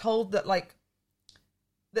Instagram, we're told that, like,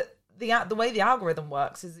 that the way the algorithm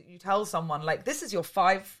works is that you tell someone, like, this is your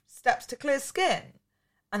 5 steps to clear skin,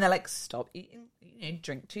 and they're like, stop eating, you know,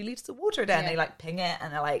 drink 2 litres of water a day, and they, like, ping it,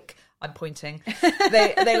 and they're like, I'm pointing,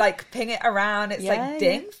 they like ping it around. It's like,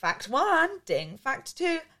 ding, fact 1, ding, fact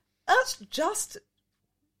 2. That's just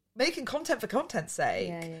making content for content's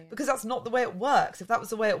sake, because that's not the way it works. If that was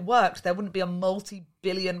the way it worked, there wouldn't be a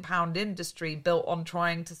multi-billion-pound industry built on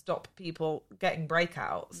trying to stop people getting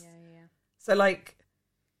breakouts. So, like,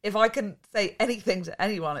 if I can say anything to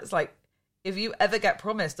anyone, it's like, if you ever get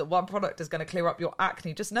promised that one product is going to clear up your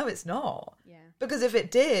acne, just know it's not. Because if it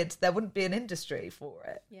did, there wouldn't be an industry for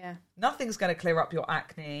it. Nothing's going to clear up your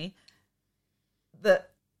acne that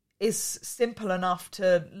is simple enough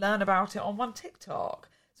to learn about it on one TikTok.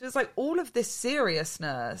 So it's like, all of this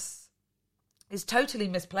seriousness is totally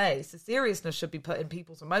misplaced. The seriousness should be put in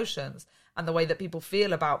people's emotions and the way that people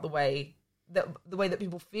feel about the way that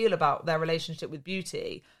people feel about their relationship with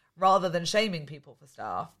beauty, rather than shaming people for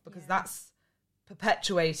stuff, because that's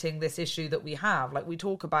perpetuating this issue that we have. Like, we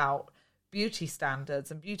talk about beauty standards,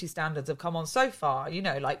 and beauty standards have come on so far, you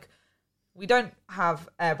know, like, we don't have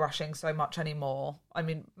airbrushing so much anymore. I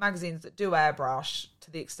mean, magazines that do airbrush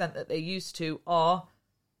to the extent that they used to are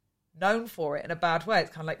known for it in a bad way. It's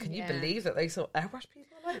kind of like, can you believe that they sort of airbrush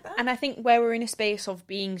people like that? And I think where we're in a space of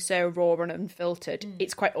being so raw and unfiltered,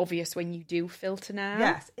 it's quite obvious when you do filter now.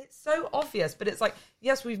 Yes, it's so obvious, but it's like,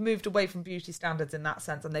 yes, we've moved away from beauty standards in that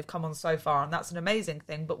sense, and they've come on so far, and that's an amazing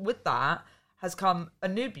thing. But with that has come a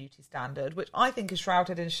new beauty standard, which I think is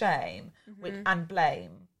shrouded in shame and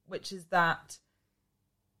blame, which is that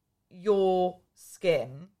your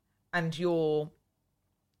skin and your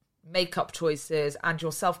makeup choices and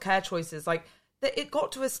your self-care choices, like, that it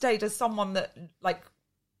got to a state as someone that, like,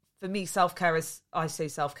 for me, self-care is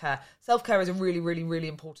a really, really, really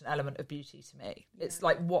important element of beauty to me. It's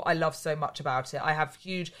like what I love so much about it.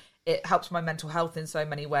 It helps my mental health in so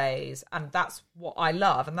many ways, and that's what I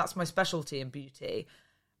love, and that's my specialty in beauty.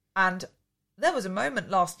 And there was a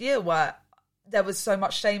moment last year where there was so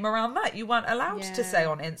much shame around that. You weren't allowed to say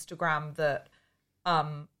on Instagram that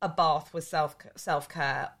a bath was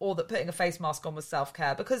self-care, or that putting a face mask on was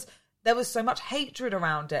self-care, because there was so much hatred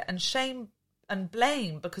around it and shame and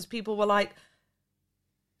blame, because people were like,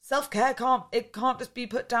 self-care can't just be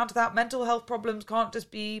put down to that. Mental health problems can't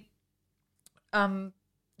just be,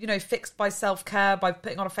 fixed by self-care, by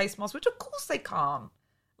putting on a face mask, which of course they can't.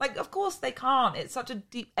 Like, of course they can't. It's such a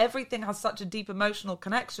deep, everything has such a deep emotional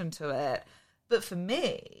connection to it. But for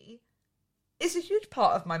me, it's a huge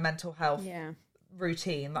part of my mental health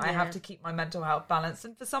routine that I have to keep my mental health balanced.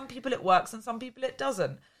 And for some people it works and some people it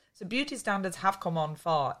doesn't. So beauty standards have come on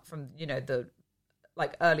far from, the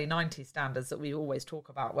like early 90s standards that we always talk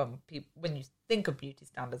about when you think of beauty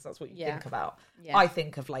standards, that's what you think about. Yeah. I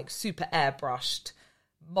think of like super airbrushed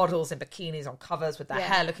models in bikinis on covers with their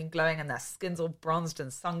hair looking glowing and their skin's all bronzed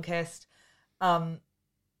and sun-kissed.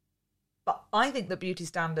 But I think that beauty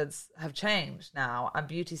standards have changed now, and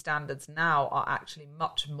beauty standards now are actually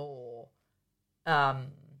much more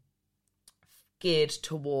geared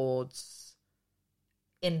towards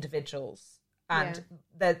individuals. And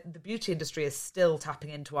the beauty industry is still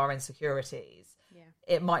tapping into our insecurities. Yeah.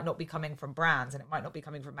 It might not be coming from brands, and it might not be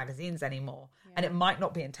coming from magazines anymore. Yeah. And it might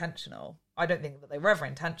not be intentional. I don't think that they were ever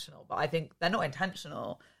intentional, but I think they're not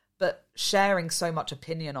intentional. But sharing so much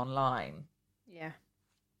opinion online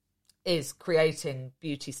is creating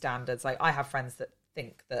beauty standards. Like, I have friends that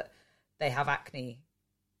think that they have acne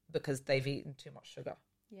because they've eaten too much sugar.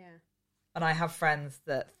 Yeah. And I have friends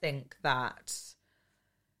that think that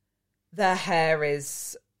their hair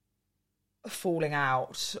is falling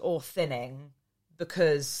out or thinning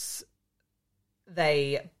because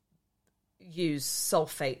they use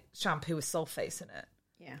shampoo with sulfates in it.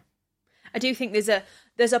 Yeah. I do think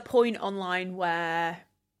there's a point online where,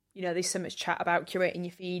 there's so much chat about curating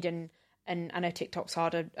your feed, and I know TikTok's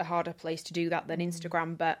a harder place to do that than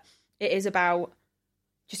Instagram, but it is about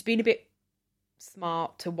just being a bit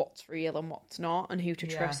smart to what's real and what's not, and who to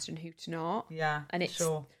trust and who to not. Yeah, and it's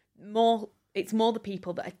more the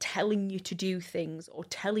people that are telling you to do things, or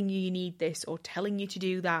telling you need this, or telling you to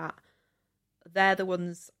do that. They're the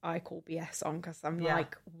ones I call BS on, because I'm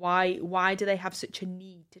like, why do they have such a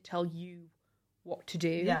need to tell you what to do?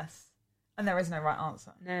 Yes. And there is no right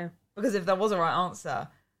answer. No. Because if there was a right answer,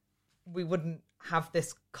 we wouldn't have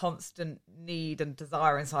this constant need and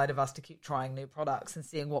desire inside of us to keep trying new products and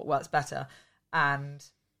seeing what works better. And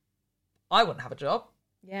I wouldn't have a job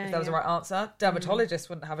if there was a right answer. Dermatologists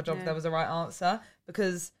wouldn't have a job if there was a right answer,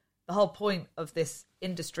 because the whole point of this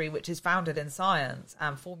industry, which is founded in science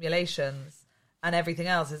and formulations and everything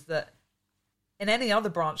else, is that in any other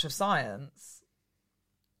branch of science,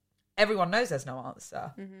 everyone knows there's no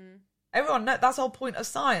answer. Mm-hmm. Everyone knows. That's the whole point of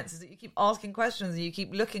science, is that you keep asking questions and you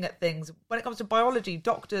keep looking at things. When it comes to biology,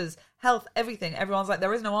 doctors, health, everything, everyone's like,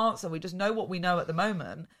 there is no answer. We just know what we know at the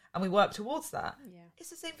moment and we work towards that. Yeah. It's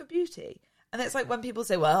the same for beauty. And it's like when people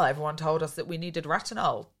say, well, everyone told us that we needed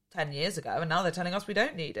retinol 10 years ago and now they're telling us we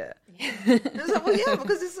don't need it. Yeah. It's like, well, yeah,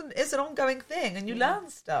 because it's an ongoing thing and you learn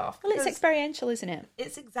stuff. Well, it's experiential, isn't it?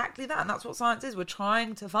 It's exactly that. And that's what science is. We're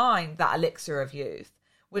trying to find that elixir of youth.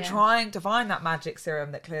 We're trying to find that magic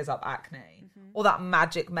serum that clears up acne, or that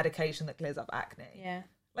magic medication that clears up acne. Yeah.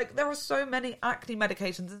 Like, there are so many acne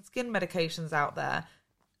medications and skin medications out there,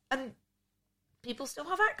 and people still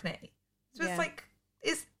have acne. So it's like,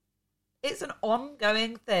 it's an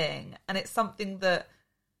ongoing thing, and it's something that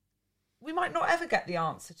we might not ever get the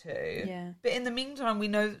answer to. Yeah. But in the meantime, we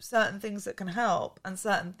know certain things that can help, and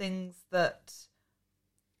certain things that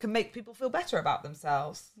can make people feel better about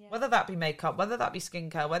themselves, whether that be makeup, whether that be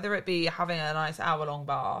skincare, whether it be having a nice hour-long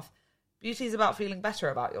bath. Beauty is about feeling better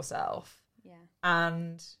about yourself. Yeah.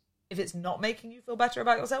 And if it's not making you feel better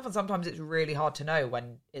about yourself, and sometimes it's really hard to know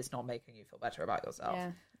when it's not making you feel better about yourself.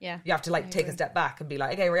 Yeah. Yeah. You have to take a step back and be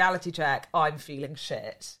like, okay, reality check, I'm feeling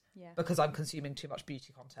shit because I'm consuming too much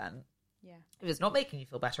beauty content. Yeah. If it's not making you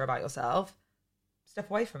feel better about yourself, step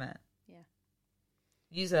away from it. Yeah.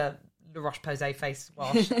 Use a La Roche-Posay face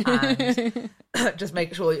wash and just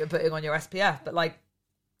make sure that you're putting on your SPF. But, like,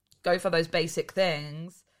 go for those basic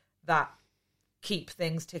things that keep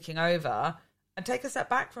things ticking over and take a step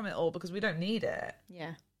back from it all, because we don't need it.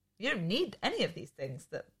 Yeah. You don't need any of these things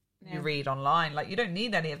that you read online. Like, you don't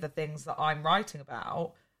need any of the things that I'm writing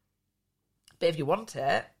about. But if you want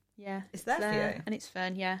it, it's there for you. And it's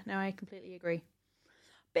fun, no, I completely agree.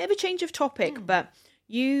 Bit of a change of topic, but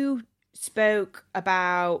you spoke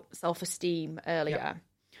about self-esteem earlier. Yep.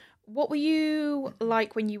 What were you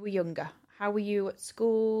like when you were younger? How were you at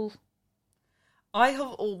school? I have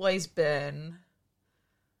always been...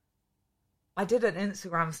 I did an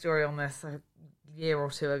Instagram story on this a year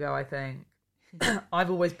or two ago, I think.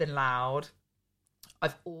 I've always been loud.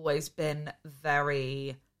 I've always been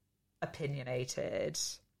very opinionated.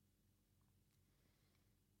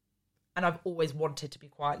 And I've always wanted to be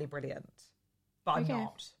quietly brilliant. But I'm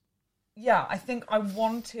not. yeah, I think I've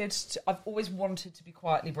always wanted to be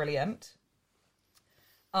quietly brilliant.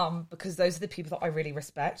 Because those are the people that I really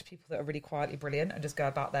respect, people that are really quietly brilliant and just go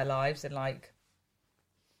about their lives and like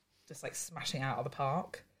just like smashing out of the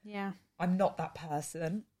park. Yeah. I'm not that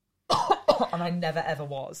person. And I never ever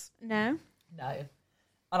was. No. And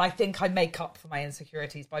I think I make up for my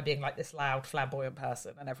insecurities by being like this loud, flamboyant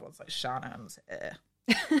person, and everyone's like, Shannon's here.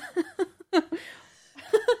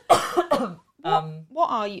 What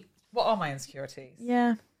are you? What are my insecurities?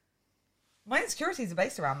 Yeah. My insecurities are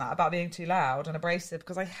based around that, about being too loud and abrasive,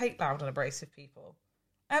 because I hate loud and abrasive people.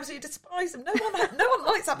 I absolutely despise them. No one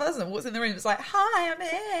likes that person that walks in the room. It's like, hi, I'm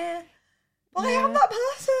here. Well, I am that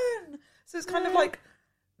person. So it's kind of like,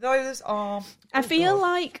 those are... I feel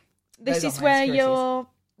like this is where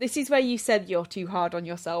you said you're too hard on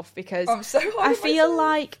yourself, because I'm so hard I on feel myself.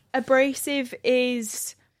 like abrasive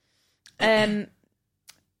is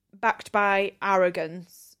backed by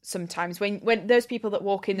arrogance sometimes. When those people that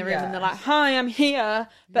walk in the room and they're like, hi, I'm here,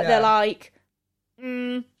 but they're like,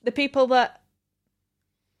 the people that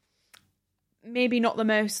maybe not the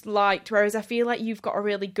most liked, whereas I feel like you've got a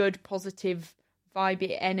really good, positive,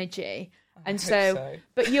 vibey energy. And so,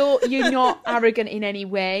 but you're not arrogant in any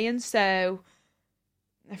way, and so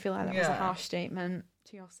I feel like that was a harsh statement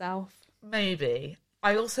to yourself. Maybe.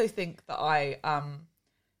 I also think that I,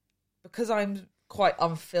 because I'm quite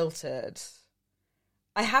unfiltered,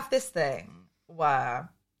 I have this thing where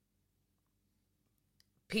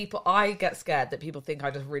I get scared that people think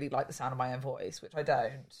I just really like the sound of my own voice, which I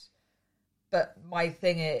don't. But my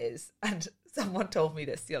thing is, and someone told me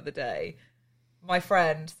this the other day, my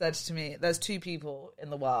friend said to me, there's two people in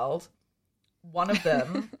the world. One of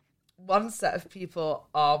them, one set of people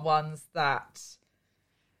are ones that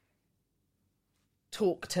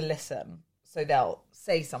talk to listen. So they'll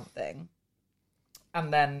say something,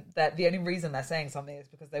 and then the only reason they're saying something is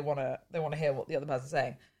because they want to hear what the other person's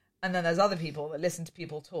saying. And then there's other people that listen to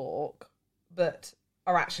people talk, but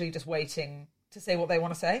are actually just waiting to say what they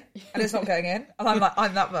want to say, and it's not going in. And I'm like,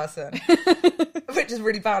 I'm that person, which is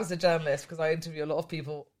really bad as a journalist, because I interview a lot of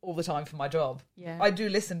people all the time for my job. Yeah. I do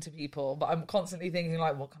listen to people, but I'm constantly thinking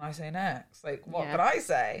like, what can I say next? Like, what can I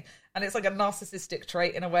say? And it's like a narcissistic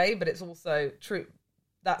trait in a way, but it's also true.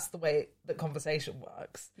 That's the way that conversation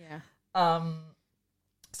works. Yeah.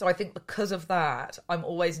 So I think because of that, I'm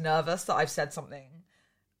always nervous that I've said something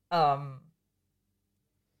that,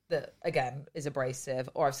 again, is abrasive,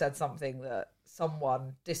 or I've said something that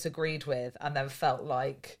someone disagreed with and then felt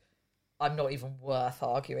like I'm not even worth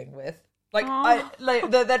arguing with. Like,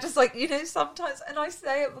 they're just like, sometimes, and I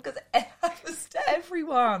say it because it happens to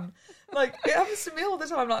everyone. Like, it happens to me all the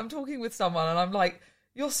time. Like, I'm talking with someone and I'm like,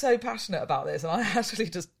 you're so passionate about this, and I actually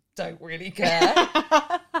just don't really care.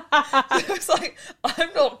 So it's like, I'm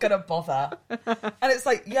not gonna bother. And it's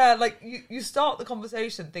like, yeah, like you start the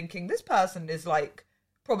conversation thinking this person is like,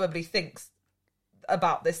 probably thinks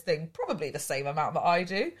about this thing probably the same amount that I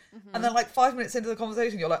do. And then like 5 minutes into the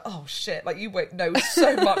conversation, you're like, oh shit, like you know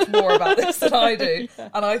so much more about this than I do.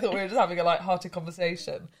 And I thought we were just having a light-hearted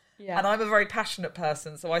conversation. And I'm a very passionate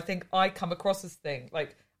person, so I think I come across as I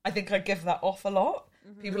think I give that off a lot.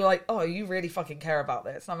 People are like, oh, you really fucking care about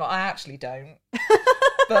this. And I'm like, I actually don't.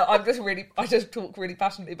 But I just talk really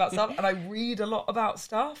passionately about stuff, and I read a lot about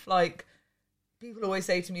stuff. Like, people always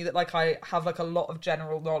say to me that like I have like a lot of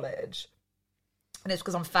general knowledge, and it's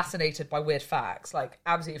because I'm fascinated by weird facts, like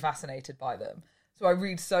absolutely fascinated by them. So I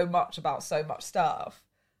read so much about so much stuff.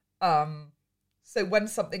 So when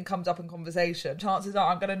something comes up in conversation, chances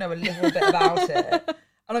are I'm going to know a little bit about it.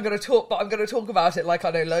 And I'm going to talk about it like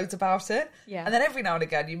I know loads about it. Yeah. And then every now and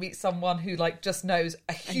again you meet someone who like just knows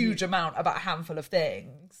a huge amount about a handful of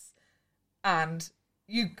things. And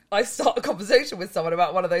I start a conversation with someone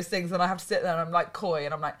about one of those things, and I have to sit there and I'm like coy,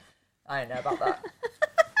 and I'm like, I don't know about that.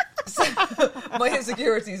 So my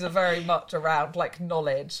insecurities are very much around like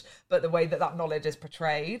knowledge, but the way that knowledge is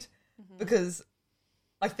portrayed, because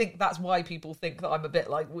I think that's why people think that I'm a bit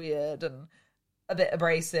like weird and a bit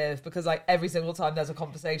abrasive, because like every single time there's a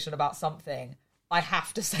conversation about something, I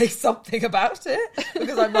have to say something about it,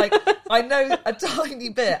 because I'm like, I know a tiny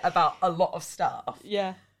bit about a lot of stuff.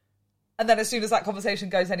 Yeah. And then as soon as that conversation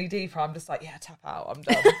goes any deeper, I'm just like, yeah, tap out, I'm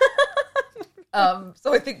done.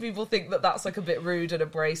 So I think people think that that's like a bit rude and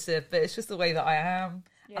abrasive, but it's just the way that I am.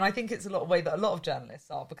 Yeah. And I think it's a lot of way that a lot of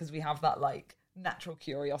journalists are, because we have that like natural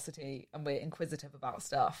curiosity and we're inquisitive about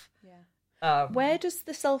stuff. Yeah. Where does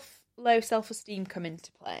the low self-esteem come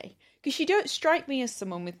into play? Because you don't strike me as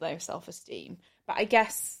someone with low self-esteem, but I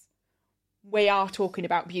guess we are talking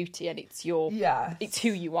about beauty, and it's it's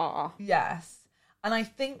who you are. Yes. And I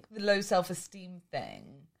think the low self-esteem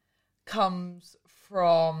thing comes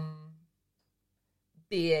from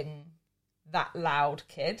being that loud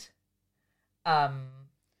kid.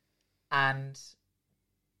 And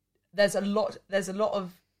there's a lot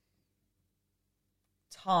of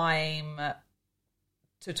time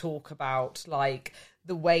to talk about, like,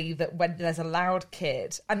 the way that when there's a loud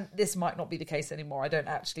kid, and this might not be the case anymore, I don't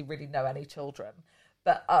actually really know any children,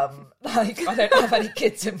 but like, I don't have any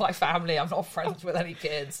kids in my family, I'm not friends with any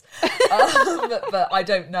kids, but I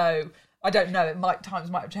don't know, times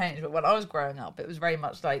might have changed, but when I was growing up, it was very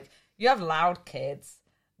much like, you have loud kids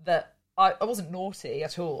that, I wasn't naughty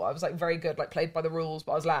at all, I was like very good, like played by the rules,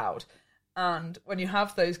 but I was loud. And when you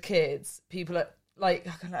have those kids, people are like,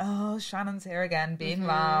 oh, Shannon's here again, being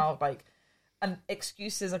loud, like, and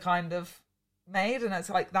excuses are kind of made, and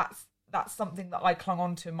it's like that's something that I clung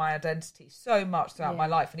on to in my identity so much throughout my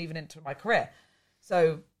life and even into my career.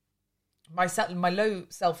 So my low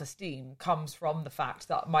self-esteem comes from the fact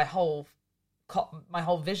that my whole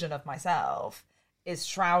vision of myself is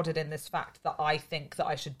shrouded in this fact that I think that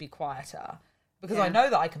I should be quieter, because I know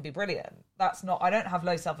that I can be brilliant. I don't have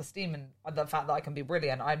low self-esteem in the fact that I can be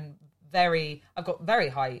brilliant. I've got very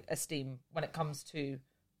high esteem when it comes to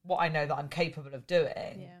what I know that I'm capable of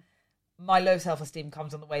doing. Yeah. My low self-esteem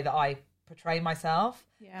comes on the way that I portray myself,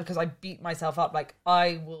 because I beat myself up. Like,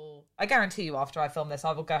 I guarantee you, after I film this,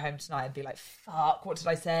 I will go home tonight and be like, fuck, what did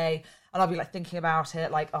I say? And I'll be like thinking about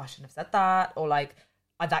it, like, oh, I shouldn't have said that, or like,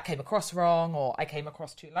 that came across wrong, or I came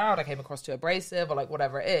across too loud, I came across too abrasive, or like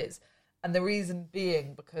whatever it is. And the reason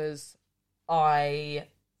being because I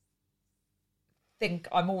think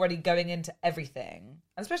I'm already going into everything,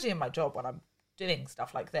 especially in my job when I'm doing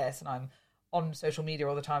stuff like this and I'm on social media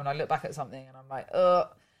all the time and I look back at something and I'm like, ugh.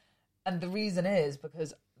 And the reason is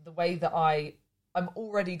because the way that I'm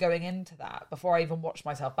already going into that before I even watch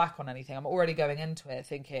myself back on anything. I'm already going into it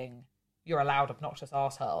thinking, you're a loud, obnoxious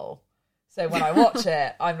arsehole. So when I watch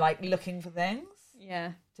it, I'm like looking for things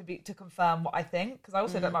to confirm what I think, because I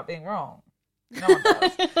also don't like being wrong. No one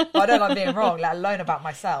does. But I don't like being wrong, let alone about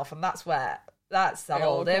myself, and that's a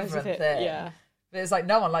whole different thing. Yeah. But it's like,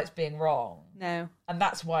 no one likes being wrong. No. And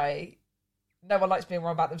that's why no one likes being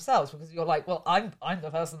wrong about themselves, because you're like, well, I'm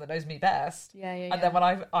the person that knows me best. And then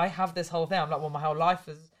when I have this whole thing, I'm like, well, my whole life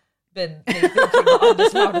has been me thinking that I'm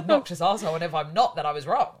this loud, obnoxious arsehole, and if I'm not, then I was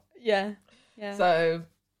wrong. Yeah. So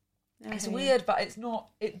it's weird, but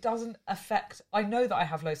it doesn't affect, I know that I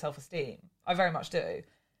have low self-esteem. I very much do.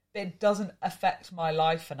 But it doesn't affect my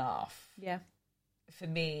life enough for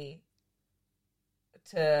me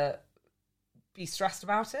to be stressed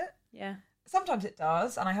about it. Yeah. Sometimes it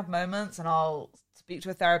does, and I have moments, and I'll speak to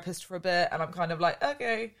a therapist for a bit, and I'm kind of like,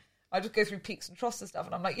 okay, I just go through peaks and troughs and stuff,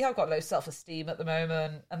 and I'm like, yeah, I've got low self-esteem at the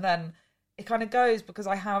moment, and then it kind of goes because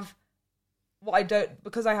I have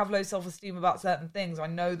low self-esteem about certain things. I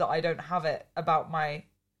know that I don't have it about my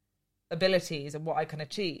abilities and what I can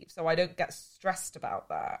achieve, so I don't get stressed about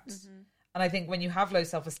that. And I think when you have low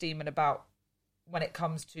self-esteem and about when it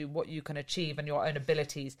comes to what you can achieve and your own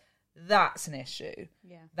abilities, that's an issue.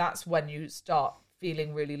 Yeah. That's when you start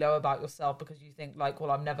feeling really low about yourself, because you think like,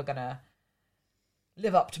 well, I'm never gonna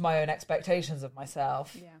live up to my own expectations of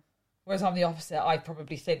myself. Yeah. Whereas I'm the opposite. I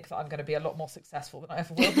probably think that I'm going to be a lot more successful than I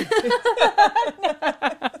ever will be.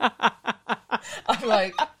 I'm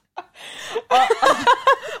like,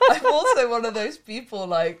 I'm also one of those people,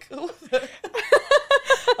 like,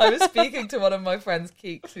 I was speaking to one of my friends,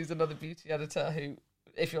 Keeks, who's another beauty editor, who,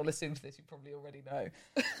 if you're listening to this, you probably already know.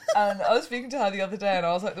 And I was speaking to her the other day, and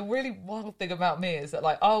I was like, the really wild thing about me is that,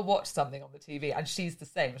 like, I'll watch something on the TV, and she's the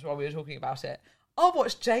same as while we were talking about it. I'll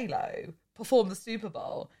watch J-Lo perform the Super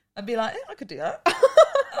Bowl and be like, I could do that.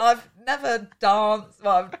 I've never danced.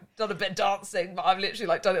 Well, I've done a bit of dancing, but I've literally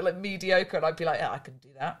like done it like mediocre, and I'd be like, yeah, I can do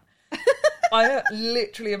that. I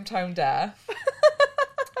literally am tone deaf.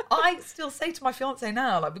 I still say to my fiance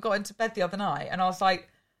now, like, we got into bed the other night, and I was like,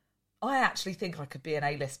 I actually think I could be an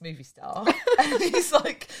A-list movie star. And he's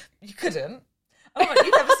like, you couldn't. And I'm like,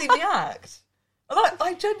 you've never seen me act. And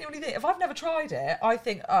I genuinely think, if I've never tried it, I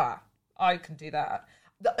think, I can do that.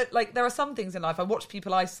 Like, there are some things in life, I watch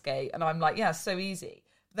people ice skate and I'm like, yeah, it's so easy.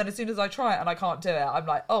 But then as soon as I try it and I can't do it, I'm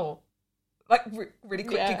like, oh, like really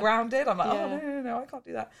quickly grounded. I'm like, oh, no, I can't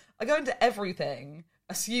do that. I go into everything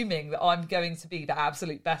assuming that I'm going to be the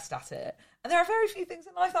absolute best at it. And there are very few things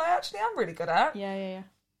in life that I actually am really good at. Yeah.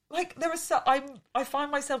 Like, I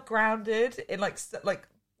find myself grounded in like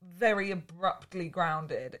very abruptly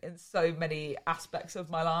grounded in so many aspects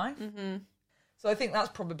of my life. Mm-hmm. So I think that's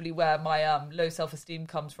probably where my low self-esteem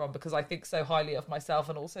comes from, because I think so highly of myself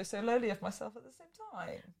and also so lowly of myself at the same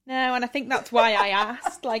time. No, and I think that's why I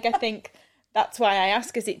asked. That's why I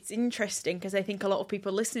ask, because it's interesting, because I think a lot of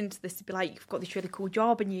people listening to this would be like, you've got this really cool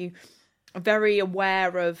job and you very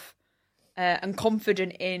aware of and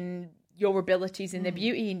confident in your abilities in the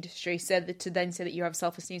beauty industry, so that to then say that you have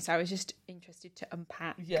self-esteem. So I was just interested to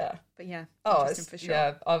unpack. Yeah. But yeah, it's for sure.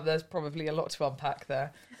 Yeah, there's probably a lot to unpack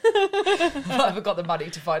there. I haven't got the money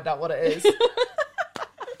to find out what it is.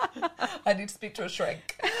 I need to speak to a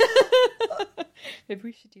shrink. Maybe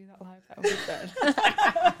we should do that live. That would be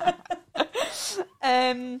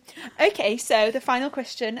fun. Okay, so the final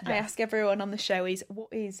question I ask everyone on the show is, what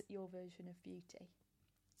is your version of beauty?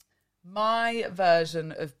 My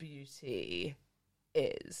version of beauty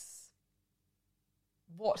is...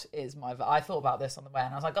 What is my... I thought about this on the way,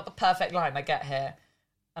 and I was like, got the perfect line. I get here,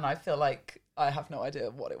 and I feel like I have no idea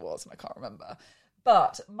what it was, and I can't remember.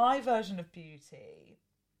 But my version of beauty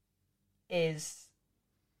is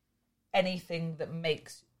anything that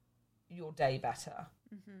makes your day better.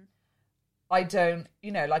 Mm-hmm. I don't...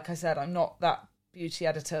 like I said, I'm not that beauty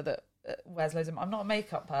editor that wears loads of... I'm not a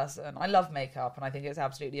makeup person. I love makeup and I think it's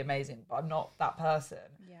absolutely amazing, but I'm not that person.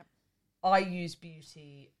 Yeah. I use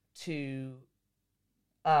beauty to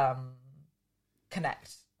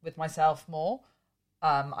connect with myself more.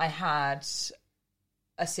 I had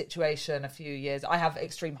a situation a few years... I have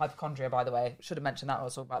extreme hypochondria, by the way. Should have mentioned that when I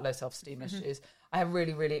was talking about low self-esteem issues. I have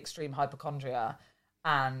really, really extreme hypochondria,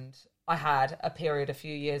 and I had a period a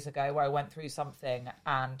few years ago where I went through something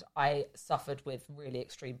and I suffered with really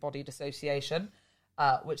extreme body dissociation,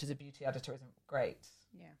 which as a beauty editor isn't great.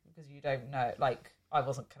 Yeah. Because you don't know, like, I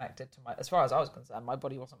wasn't connected to as far as I was concerned, my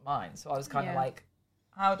body wasn't mine. So I was kind of like,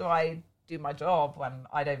 how do I do my job when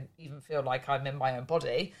I don't even feel like I'm in my own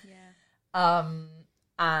body? Yeah.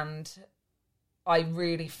 And I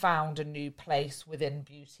really found a new place within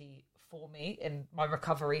beauty for me in my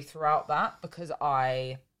recovery throughout that, because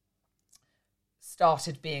I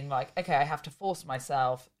started being like, okay, I have to force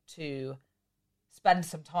myself to spend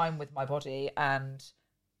some time with my body and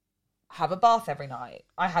have a bath every night.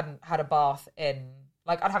 I hadn't had a bath in,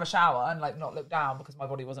 like, I'd have a shower and like not look down because my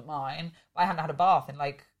body wasn't mine, but I hadn't had a bath in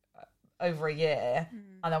like over a year.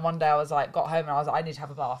 And then one day I was like, got home and I was like, I need to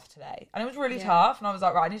have a bath today. And it was really tough. And I was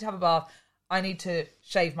like, right, I need to have a bath. I need to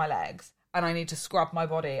shave my legs and I need to scrub my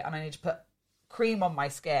body and I need to put cream on my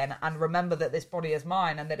skin and remember that this body is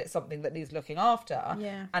mine and that it's something that needs looking after.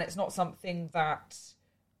 Yeah. And it's not something that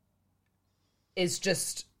is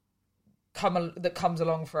just that comes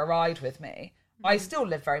along for a ride with me. I still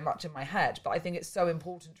live very much in my head, but I think it's so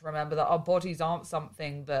important to remember that our bodies aren't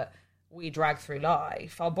something that we drag through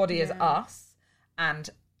life. Our body is us, and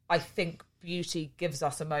I think beauty gives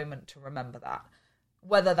us a moment to remember that,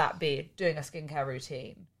 whether that be doing a skincare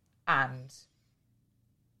routine and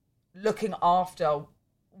looking after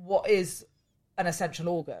what is an essential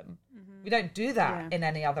organ. We don't do that in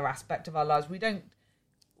any other aspect of our lives. We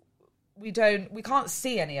can't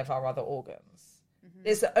see any of our other organs.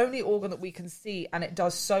 It's the only organ that we can see, and it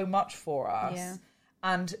does so much for us. Yeah.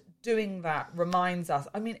 And doing that reminds us.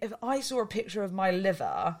 I mean, if I saw a picture of my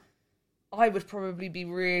liver, I would probably be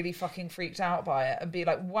really fucking freaked out by it and be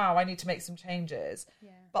like, wow, I need to make some changes.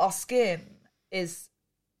 Yeah. But our skin is,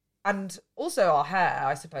 and also our hair,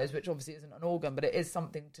 I suppose, which obviously isn't an organ, but it is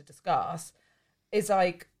something to discuss, is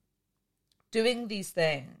like doing these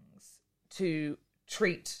things to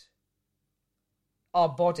treat our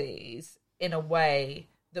bodies in a way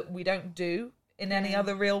that we don't do in any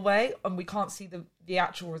other real way, and we can't see the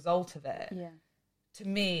actual result of it. Yeah. To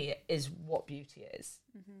me, is what beauty is.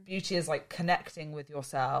 Beauty is like connecting with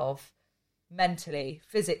yourself mentally,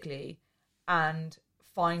 physically, and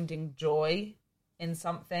finding joy in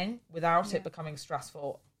something without it becoming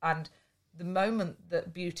stressful. And the moment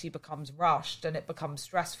that beauty becomes rushed and it becomes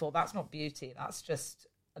stressful, that's not beauty. That's just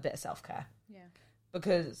a bit of self-care. Yeah.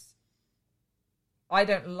 Because I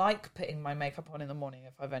don't like putting my makeup on in the morning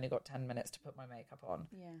if I've only got 10 minutes to put my makeup on.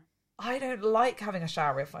 Yeah. I don't like having a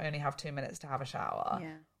shower if I only have 2 minutes to have a shower.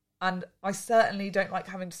 Yeah. And I certainly don't like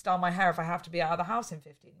having to style my hair if I have to be out of the house in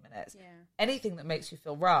 15 minutes. Yeah. Anything that makes you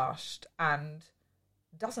feel rushed and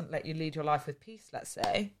doesn't let you lead your life with peace, let's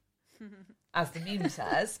say, as the meme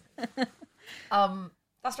says,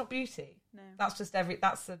 that's not beauty. No. That's just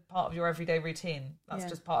that's a part of your everyday routine. That's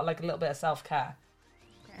just part of like a little bit of self-care.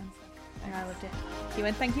 Great answer. I loved it.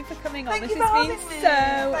 And thank you for coming on. This has been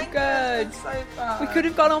so good. So fun. We could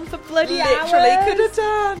have gone on for bloody hours. Literally could have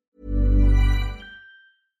done.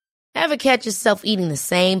 Ever catch yourself eating the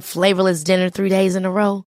same flavorless dinner 3 days in a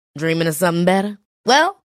row? Dreaming of something better?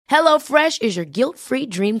 Well, HelloFresh is your guilt-free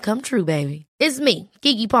dream come true, baby. It's me,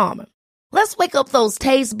 Keke Palmer. Let's wake up those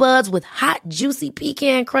taste buds with hot, juicy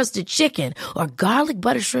pecan-crusted chicken or garlic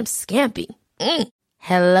butter shrimp scampi.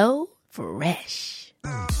 Hello Fresh.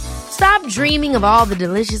 Stop dreaming of all the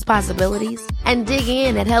delicious possibilities and dig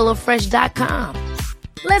in at HelloFresh.com.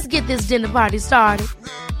 Let's get this dinner party started.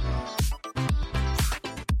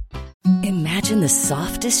 Imagine the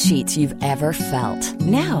softest sheets you've ever felt.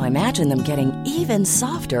 Now imagine them getting even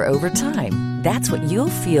softer over time. That's what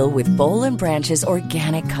you'll feel with Boll & Branch's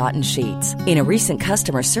organic cotton sheets. In a recent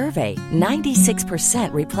customer survey,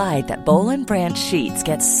 96% replied that Boll & Branch sheets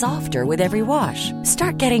get softer with every wash.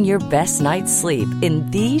 Start getting your best night's sleep in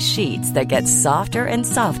these sheets that get softer and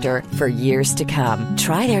softer for years to come.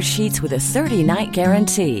 Try their sheets with a 30-night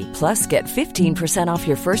guarantee. Plus, get 15% off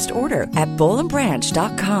your first order at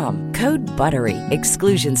bollandbranch.com. Code BUTTERY.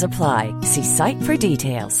 Exclusions apply. See site for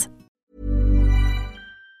details.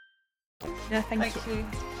 No, thank you.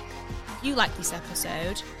 If you like this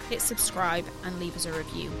episode, hit subscribe and leave us a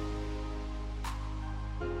review.